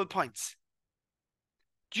give you double points.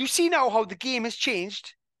 Do you see now how the game has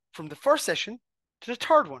changed from the first session to the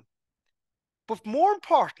third one? But more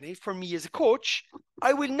importantly, for me as a coach,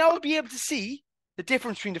 I will now be able to see the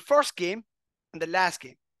difference between the first game and the last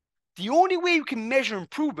game. The only way you can measure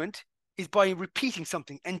improvement is by repeating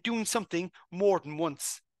something and doing something more than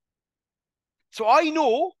once. So I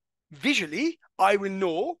know, visually, I will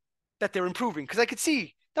know that they're improving because I could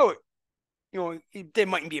see. Now, there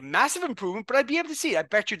mightn't be a massive improvement, but I'd be able to see. I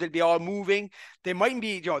bet you they'll be all moving. They mightn't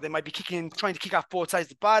be, they might be trying to kick off both sides of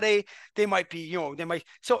the body. They might be,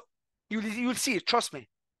 so you'll see it, trust me.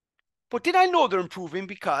 But did I know they're improving?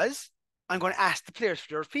 Because I'm going to ask the players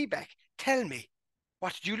for their feedback. Tell me,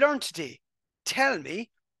 what did you learn today? Tell me,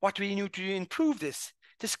 what do we need to improve this?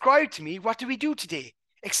 Describe to me, what do we do today?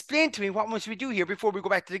 Explain to me what must we do here before we go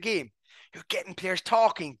back to the game. You're getting players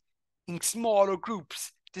talking in smaller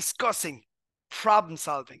groups, discussing, problem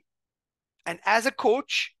solving. And as a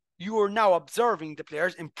coach, you are now observing the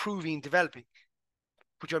players improving, developing,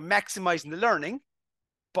 but you're maximizing the learning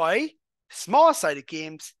by small-sided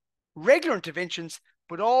games, regular interventions,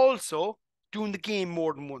 but also doing the game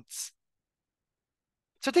more than once.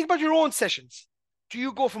 So think about your own sessions. Do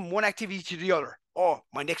you go from one activity to the other? Oh,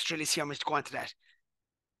 my next drill is here, I must go on to that.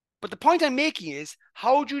 But the point I'm making is,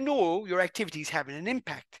 how do you know your activity is having an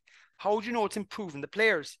impact? How do you know it's improving the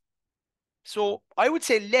players? So I would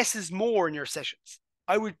say less is more in your sessions.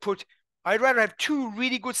 I'd rather have 2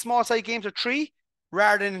 really good small side games or 3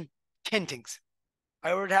 rather than 10 things.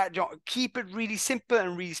 I would have, keep it really simple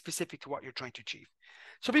and really specific to what you're trying to achieve.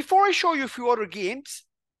 So before I show you a few other games,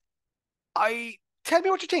 tell me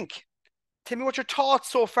what you think. Tell me what your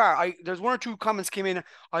thoughts so far. There's 1 or 2 comments came in.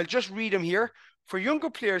 I'll just read them here. For younger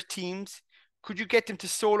players' teams, could you get them to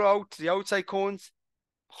solo out to the outside cones?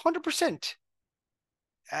 100%.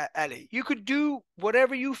 Ali, you could do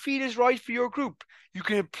whatever you feel is right for your group. You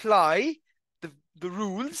can apply the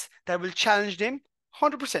rules that will challenge them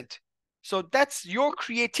 100%. So that's your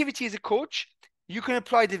creativity as a coach. You can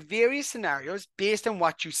apply the various scenarios based on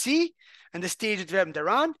what you see and the stage of development they're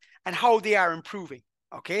on and how they are improving.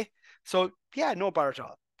 Okay. So yeah, no bother at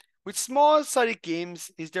all. With small-sided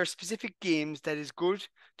games, is there specific games that is good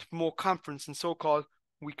to promote confidence in so-called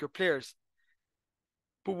weaker players?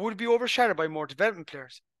 But would be overshadowed by more development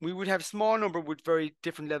players. We would have a small number with very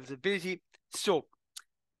different levels of ability. So,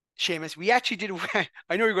 Seamus, we actually did,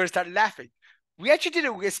 I know you're going to start laughing. We actually did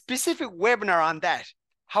a specific webinar on that,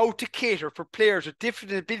 how to cater for players with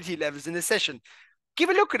different ability levels in a session.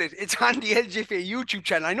 Give a look at it. It's on the LGFA YouTube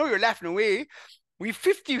channel. I know you're laughing away. We have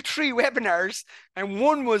 53 webinars, and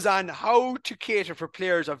 1 was on how to cater for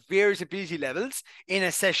players of various ability levels in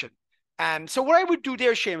a session. So what I would do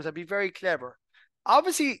there, Seamus, I'd be very clever.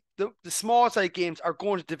 Obviously, the small side games are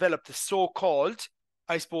going to develop the so-called,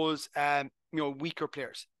 I suppose, weaker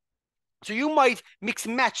players. So you might mix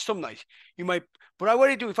and match some night. But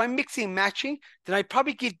what I do, if I'm mixing and matching, then I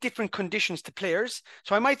probably give different conditions to players.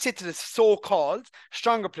 So I might say to the so-called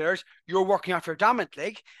stronger players, you're working off your dominant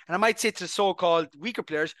leg. And I might say to the so-called weaker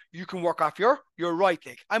players, you can work off your right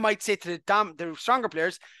leg. I might say to the stronger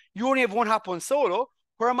players, you only have 1 hop on solo.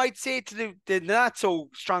 Where I might say to the not so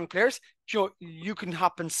strong players, you can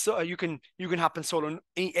hop and you can hop and solo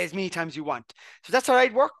as many times as you want. So that's how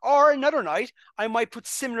I'd work. Or another night, I might put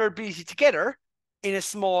similar ability together in a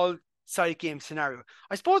small side game scenario.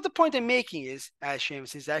 I suppose the point I'm making is,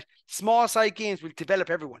 Seamus, is that small side games will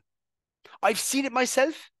develop everyone. I've seen it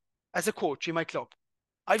myself as a coach in my club.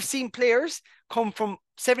 I've seen players come from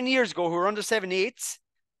 7 years ago who were under 7/8s,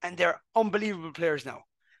 and they're unbelievable players now,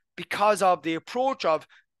 because of the approach of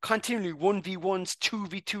continually 1v1s,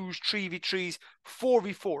 2v2s, 3v3s,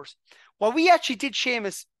 4v4s. What we actually did,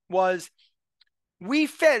 Seamus, was we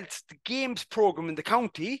felt the games program in the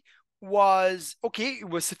county was okay, it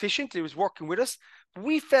was sufficient, it was working with us.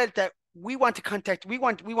 We felt that we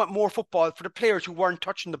want more football for the players who weren't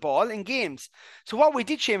touching the ball in games. So what we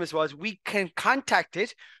did, Seamus, was we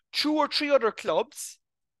contacted 2 or 3 other clubs,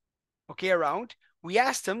 okay, around. We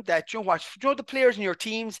asked them that, the players in your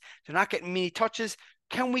teams, they're not getting many touches.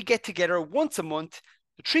 Can we get together once a month,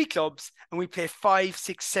 the 3 clubs, and we play 5,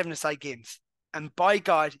 6, 7-a-side games? And by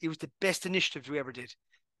God, it was the best initiative we ever did.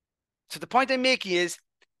 So the point I'm making is,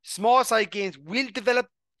 small side games will develop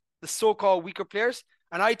the so-called weaker players.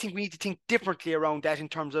 And I think we need to think differently around that in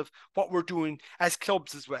terms of what we're doing as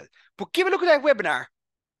clubs as well. But give a look at that webinar,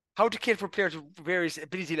 how to cater for players with various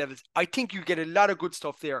ability levels. I think you get a lot of good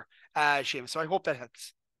stuff there, Seamus. So I hope that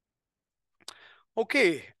helps.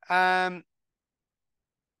 Okay.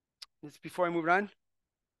 Before I move on,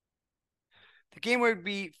 the game would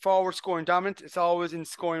be forward scoring dominant. It's always in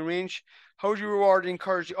scoring range. How do you reward and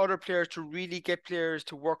encourage the other players to really get players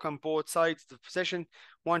to work on both sides of the possession?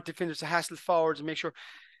 Want defenders to hassle forwards and make sure.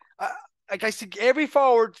 Like I said, every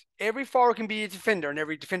forward can be a defender, and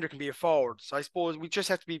every defender can be a forward. So I suppose we just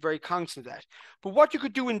have to be very conscious of that. But what you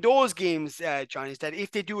could do in those games, John, is that if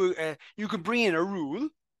they do, you could bring in a rule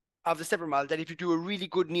of the separate model that if you do a really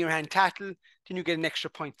good near hand tackle, then you get an extra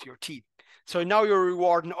point for your team. So now you're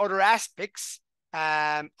rewarding other aspects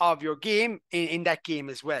of your game in that game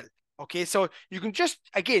as well. Okay, so you can just,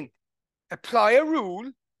 again, apply a rule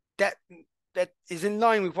that is in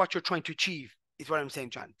line with what you're trying to achieve, is what I'm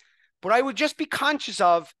saying, John. But I would just be conscious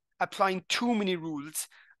of applying too many rules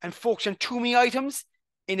and focus on too many items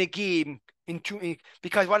in a game,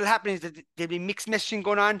 because what will happen is that there'll be mixed messaging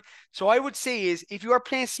going on. So I would say is, if you are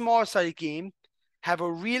playing a small-sided game, have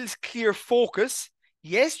a real clear focus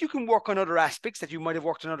Yes, you can work on other aspects that you might have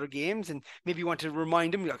worked on other games, and maybe you want to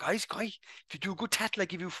remind them, like, guys, if you do a good tackle, I'll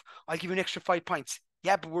give you an extra 5 points.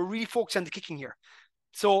 Yeah, but we're really focused on the kicking here.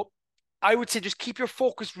 So I would say just keep your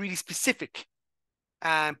focus really specific.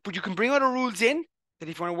 But you can bring other rules in that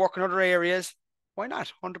if you want to work in other areas, why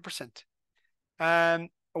not? 100%.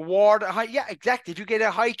 Award a high, yeah, exactly. If you get a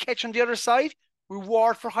high catch on the other side,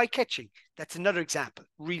 reward for high catching. That's another example.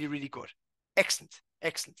 Really, really good. Excellent.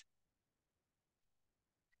 Excellent.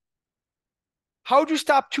 How do you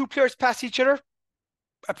stop two players pass each other?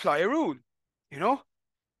 Apply a rule, you know,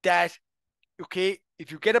 that, okay,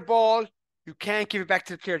 if you get a ball, you can't give it back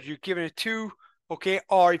to the player you're giving it to, okay?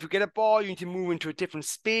 Or if you get a ball, you need to move into a different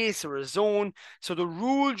space or a zone. So the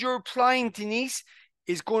rules you're applying, Denise,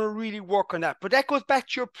 is going to really work on that. But that goes back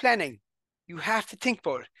to your planning. You have to think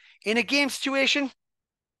about it. In a game situation,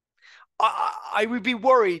 I would be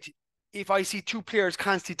worried if I see two players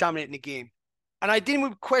constantly dominating the game. And I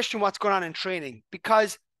didn't question what's going on in training,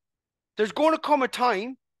 because there's going to come a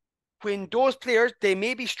time when those players, they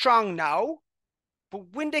may be strong now,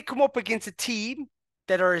 but when they come up against a team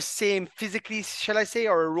that are the same physically, shall I say,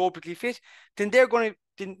 or aerobically fit, then you're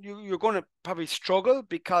going to probably struggle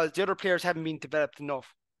because the other players haven't been developed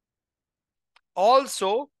enough.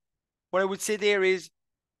 Also, what I would say there is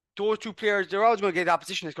those two players, they're always going to get the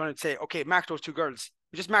opposition is going to say, okay, mark those two girls.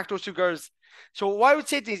 Just mark those two girls. So what I would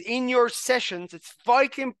say is, in your sessions, it's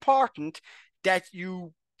vitally important that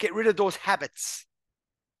you get rid of those habits.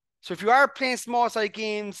 So if you are playing small side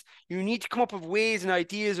games, you need to come up with ways and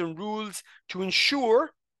ideas and rules to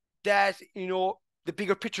ensure that, the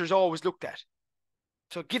bigger picture is always looked at.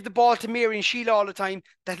 So give the ball to Mary and Sheila all the time.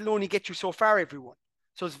 That'll only get you so far, everyone.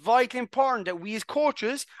 So it's vitally important that we as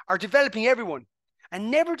coaches are developing everyone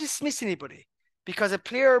and never dismiss anybody, because a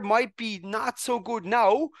player might be not so good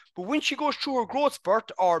now, but when she goes through her growth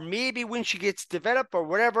spurt, or maybe when she gets developed or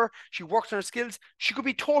whatever, she works on her skills, she could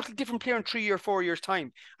be a totally different player in 3 or 4 years'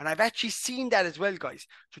 time. And I've actually seen that as well, guys.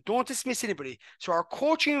 So don't dismiss anybody. So our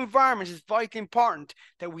coaching environment is vitally important,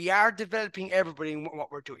 that we are developing everybody in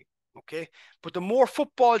what we're doing. Okay. But the more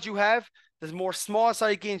footballs you have, there's more small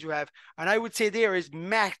side games you have. And I would say there is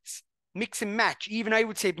mix and match. Even I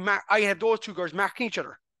would say I have those two girls marking each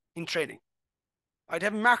other in training. I'd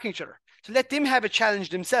have them marking each other. So let them have a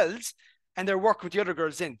challenge themselves, and they're working with the other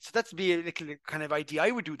girls in. So that's be a little kind of idea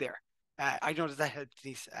I would do there. I know that helps,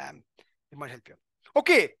 Denise. It might help you.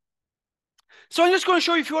 Okay. So I'm just going to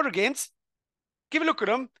show you a few other games. Give a look at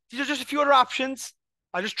them. These are just a few other options.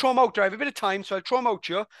 I'll just throw them out there. I have a bit of time, so I'll throw them out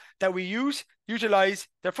to you that we utilize.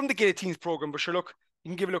 They're from the Guillotines program, but sure, look, you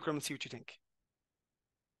can give a look at them and see what you think.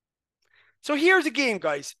 So here's a game,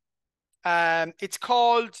 guys. It's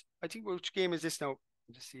called, I think, which game is this now?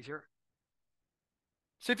 I'll just see it here.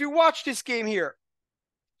 So if you watch this game here,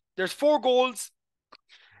 there's 4 goals.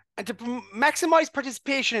 And to maximize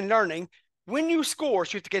participation in learning, when you score,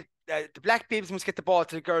 so you have to get the black bibs must get the ball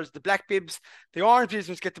to the girls, the orange bibs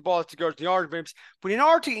must get the ball to the girls, the orange bibs. But in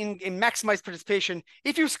order to maximize participation,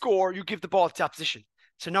 if you score, you give the ball to the opposition.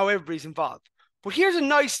 So now everybody's involved. But here's a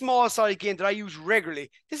nice small side game that I use regularly.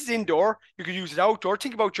 This is indoor. You could use it outdoor.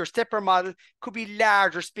 Think about your stepper model. Could be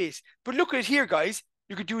larger space. But look at it here, guys.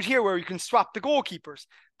 You could do it here where you can swap the goalkeepers.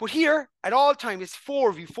 But here, at all times, it's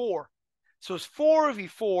 4v4. So it's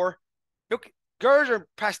 4v4. Look, girls are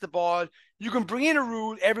pass the ball. You can bring in a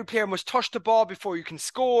rule. Every player must touch the ball before you can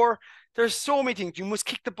score. There's so many things. You must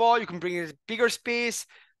kick the ball. You can bring in a bigger space.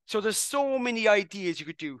 So there's so many ideas you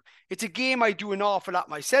could do. It's a game I do an awful lot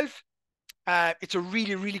myself. It's a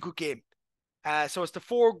really, really good game. So it's the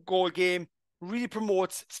 4-goal game. Really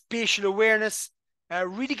promotes spatial awareness.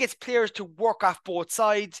 Really gets players to work off both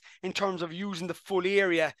sides in terms of using the full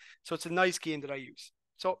area. So it's a nice game that I use.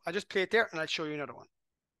 So I just play it there and I'll show you another one.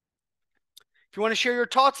 If you want to share your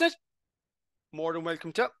thoughts on it, more than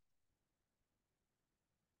welcome to.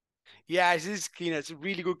 Yeah, it is clean. It's a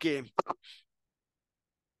really good game.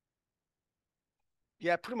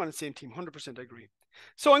 Yeah, put them on the same team. 100% I agree.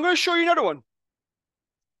 So I'm going to show you another one.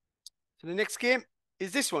 So the next game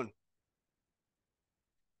is this one.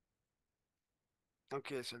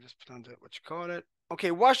 Okay, so just put on what you call it.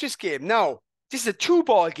 Okay, watch this game. Now, this is a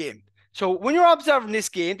 2-ball game. So when you're observing this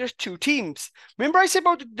game, there's 2 teams. Remember I said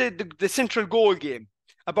about the central goal game,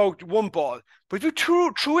 about 1 ball. But if you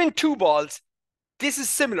threw in 2 balls, this is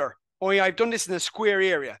similar. Only I've done this in a square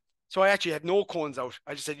area. So I actually had no cones out.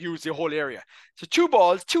 I just said use the whole area. So 2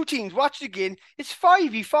 balls, 2 teams. Watch it again. It's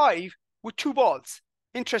 5v5 with 2 balls.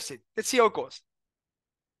 Interesting. Let's see how it goes.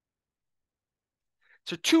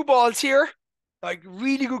 So 2 balls here. Like,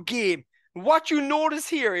 really good game. What you notice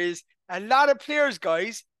here is a lot of players,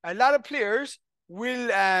 guys, will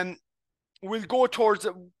will go towards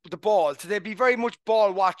the ball. So they'll be very much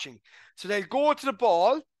ball watching. So they'll go to the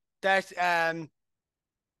ball that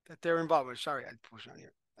they're involved with. Sorry, I'll push it on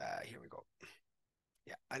here. Here we go.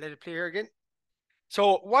 Yeah, I let it play here again.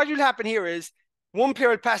 So what will happen here is one player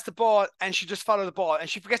will pass the ball and she just follow the ball and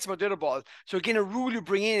she forgets about the other ball. So again, a rule you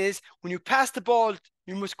bring in is when you pass the ball,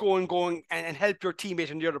 you must go and help your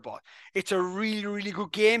teammate on the other ball. It's a really, really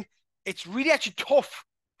good game. It's really actually tough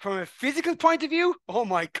from a physical point of view. Oh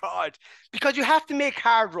my God. Because you have to make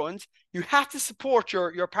hard runs. You have to support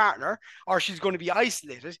your partner or she's going to be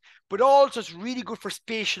isolated, but also it's really good for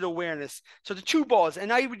spatial awareness. So the two balls,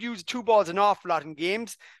 and I would use the two balls an awful lot in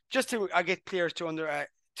games just to get players to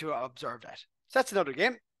observe that. So that's another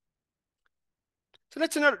game. So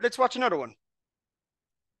let's watch another one.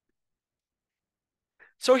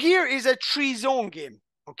 So here is a 3-zone game.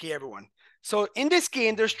 Okay, everyone. So in this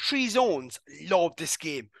game, there's 3 zones. Love this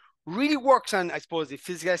game. Really works on, I suppose, the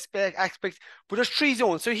physical aspects, but there's 3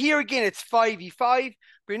 zones. So here again, it's 5v5.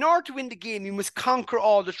 But in order to win the game, you must conquer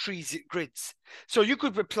all the 3 grids. So you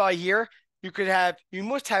could reply here. You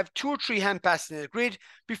must have 2 or 3 hand passes in a grid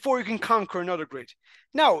before you can conquer another grid.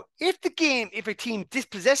 Now, if a team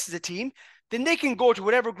dispossesses a team, then they can go to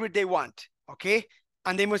whatever grid they want. Okay,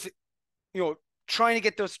 and they must, trying to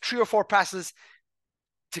get those 3 or 4 passes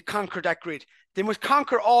to conquer that grid. They must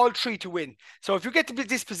conquer all 3 to win. So if you get to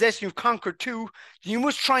dispossession, you've conquered 2, you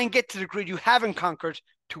must try and get to the grid you haven't conquered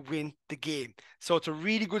to win the game. So it's a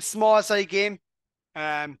really good small side game.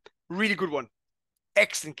 Really good one.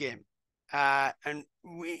 Excellent game. And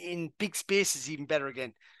in big spaces, even better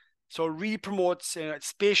again. So it really promotes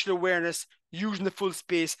spatial awareness, using the full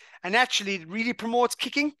space. And actually, it really promotes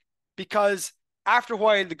kicking because after a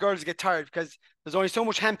while, the girls get tired because there's only so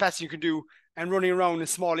much hand passing you can do and running around in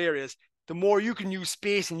small areas. The more you can use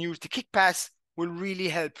space and use the kick pass will really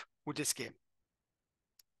help with this game.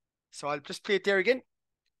 So I'll just play it there again.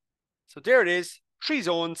 So there it is, 3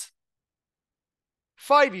 zones,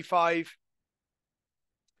 5v5,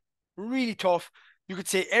 really tough. You could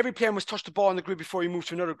say every player must touch the ball on the grid before you move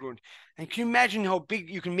to another grid. And can you imagine how big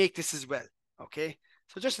you can make this as well? Okay,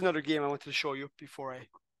 so just another game I wanted to show you before I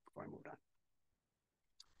move on.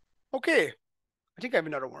 Okay, I think I have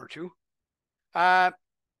another one or two.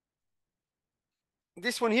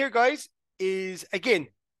 This one here, guys, is again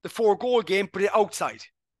the 4-goal game, but outside.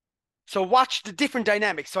 So watch the different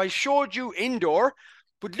dynamics. So I showed you indoor,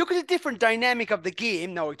 but look at the different dynamic of the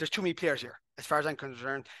game. Now, there's too many players here, as far as I'm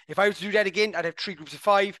concerned. If I was to do that again, I'd have 3 groups of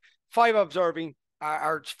 5 observing,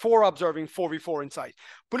 or 4 observing, 4v4 inside.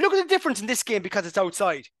 But look at the difference in this game because it's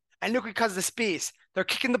outside. And look because of the space. They're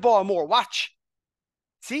kicking the ball more. Watch.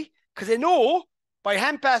 See? Because they know by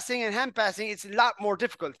hand passing, it's a lot more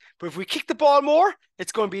difficult. But if we kick the ball more,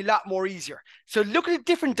 it's going to be a lot more easier. So look at the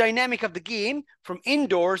different dynamic of the game from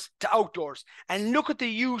indoors to outdoors. And look at the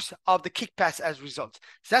use of the kick pass as a result.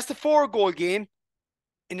 So that's the 4-goal game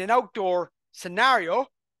in an outdoor scenario.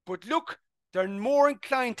 But look, they're more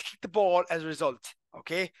inclined to kick the ball as a result.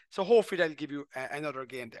 Okay, so hopefully that'll give you another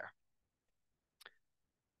game there.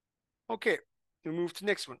 Okay, we'll move to the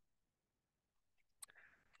next one.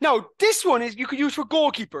 Now, this one is you could use for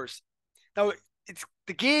goalkeepers. Now, it's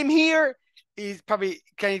the game here is probably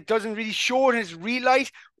kind of doesn't really show it in its real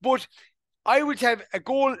light, but I would have a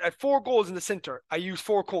goal at 4 goals in the center. I use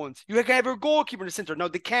 4 cones. You can have a goalkeeper in the center. Now,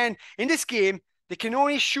 in this game, they can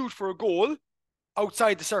only shoot for a goal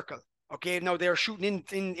outside the circle. Okay, now they're shooting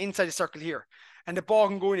inside the circle here. And the ball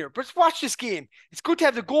can go in here. But watch this game. It's good to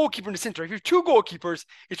have the goalkeeper in the center. If you have 2 goalkeepers,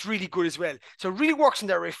 it's really good as well. So it really works on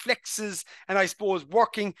their reflexes and I suppose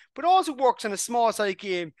working, but also works on a small side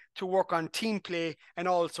game to work on team play and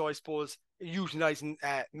also, I suppose, utilizing,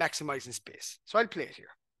 maximizing space. So I'll play it here.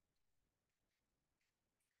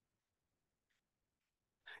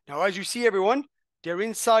 Now, as you see, everyone, they're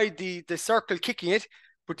inside the circle kicking it.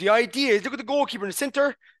 But the idea is, look at the goalkeeper in the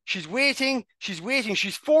center. She's waiting. She's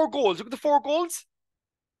 4 goals. Look at the 4 goals.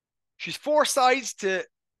 She's 4 sides to,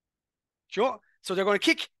 so they're going to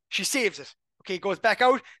kick. She saves it. Okay, goes back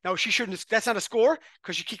out. Now she shouldn't, that's not a score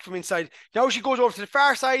because she kicked from inside. Now she goes over to the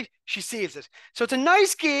far side. She saves it. So it's a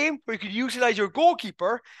nice game where you could utilize your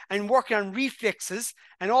goalkeeper and working on reflexes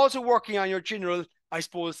and also working on your general, I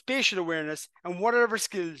suppose, spatial awareness and whatever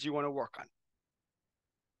skills you want to work on.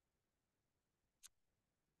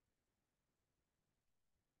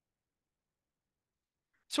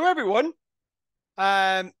 So everyone,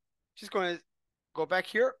 just going to go back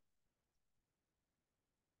here.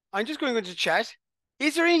 I'm just going into chat.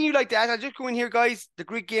 Is there anything you like that? I'll just go in here, guys. The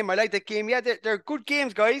Greek game, I like that game. Yeah, they're good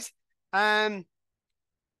games, guys.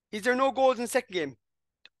 Is there no goals in the second game?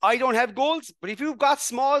 I don't have goals, but if you've got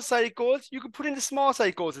small-sided goals, you can put in the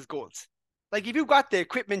small-sided goals as goals. Like if you've got the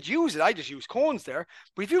equipment, use it. I just use cones there.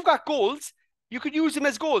 But if you've got goals, you could use them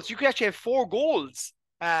as goals. You could actually have 4 goals,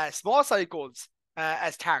 small sided goals,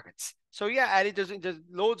 as targets. So yeah, Eddie, there's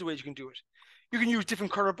loads of ways you can do it. You can use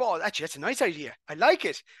different color balls. Actually, that's a nice idea. I like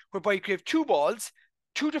it. Whereby you could have 2 balls,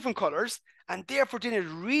 2 different colors, and therefore then it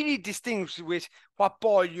really distinguishes with what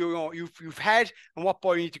ball you've had and what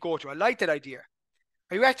ball you need to go to. I like that idea.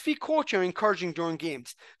 Are you actively coaching or encouraging during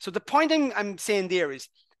games? So the point I'm saying there is,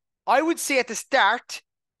 I would say at the start,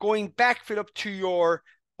 going back, Philip, to your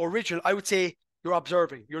original, I would say you're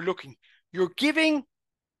observing, you're looking, you're giving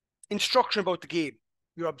instruction about the game,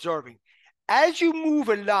 you're observing. As you move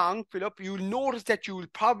along, Philip, you'll notice that you will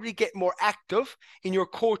probably get more active in your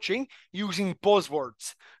coaching using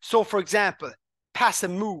buzzwords. So, for example, pass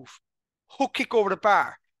and move, hook kick over the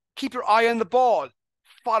bar, keep your eye on the ball,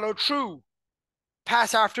 follow through,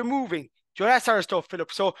 pass after moving. Do you know that sort of stuff,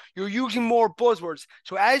 Philip? So you're using more buzzwords.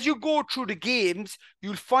 So as you go through the games,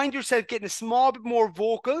 you'll find yourself getting a small bit more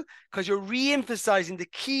vocal because you're re-emphasizing the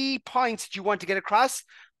key points that you want to get across,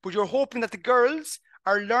 but you're hoping that the girls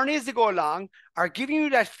are learning as they go along, are giving you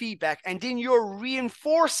that feedback, and then you're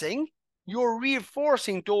reinforcing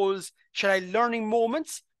those, shall I, learning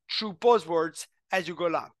moments through buzzwords as you go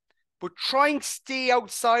along. But try and stay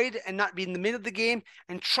outside and not be in the middle of the game,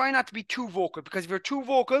 and try not to be too vocal, because if you're too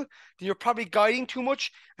vocal, then you're probably guiding too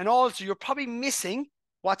much, and also you're probably missing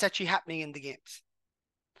what's actually happening in the games.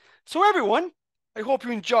 So everyone, I hope you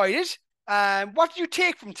enjoyed it. What did you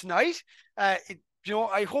take from tonight? I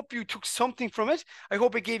hope you took something from it. I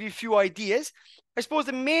hope it gave you a few ideas. I suppose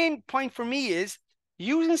the main point for me is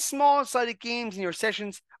using small-sided games in your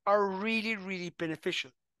sessions are really, really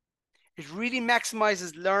beneficial. It really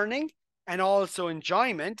maximizes learning and also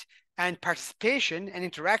enjoyment and participation and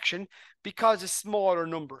interaction because of smaller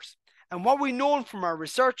numbers. And what we know from our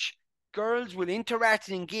research, girls will interact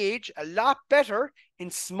and engage a lot better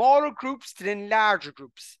in smaller groups than in larger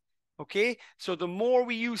groups. Okay, so the more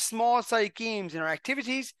we use small-sided games in our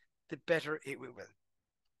activities, the better it will.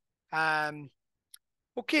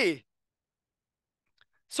 Okay.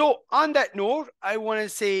 So on that note, I want to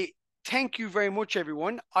say thank you very much,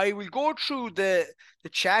 everyone. I will go through the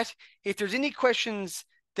chat. If there's any questions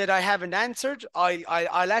that I haven't answered,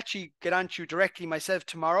 I'll actually get on to you directly myself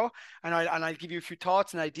tomorrow, and I'll give you a few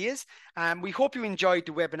thoughts and ideas. We hope you enjoyed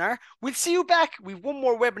the webinar. We'll see you back. We've one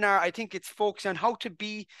more webinar. I think it's focused on how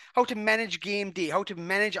to manage game day, how to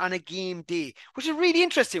manage on a game day, which is a really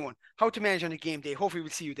interesting one. How to manage on a game day. Hopefully we'll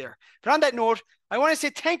see you there. But on that note, I want to say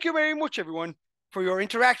thank you very much, everyone, for your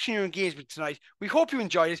interaction, your engagement tonight. We hope you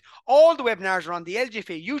enjoyed it. All the webinars are on the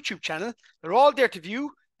LGFA YouTube channel. They're all there to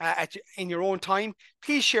view in your own time.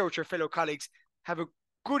 Please share with your fellow colleagues. Have a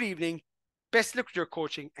good evening. Best luck with your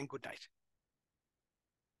coaching, and good night.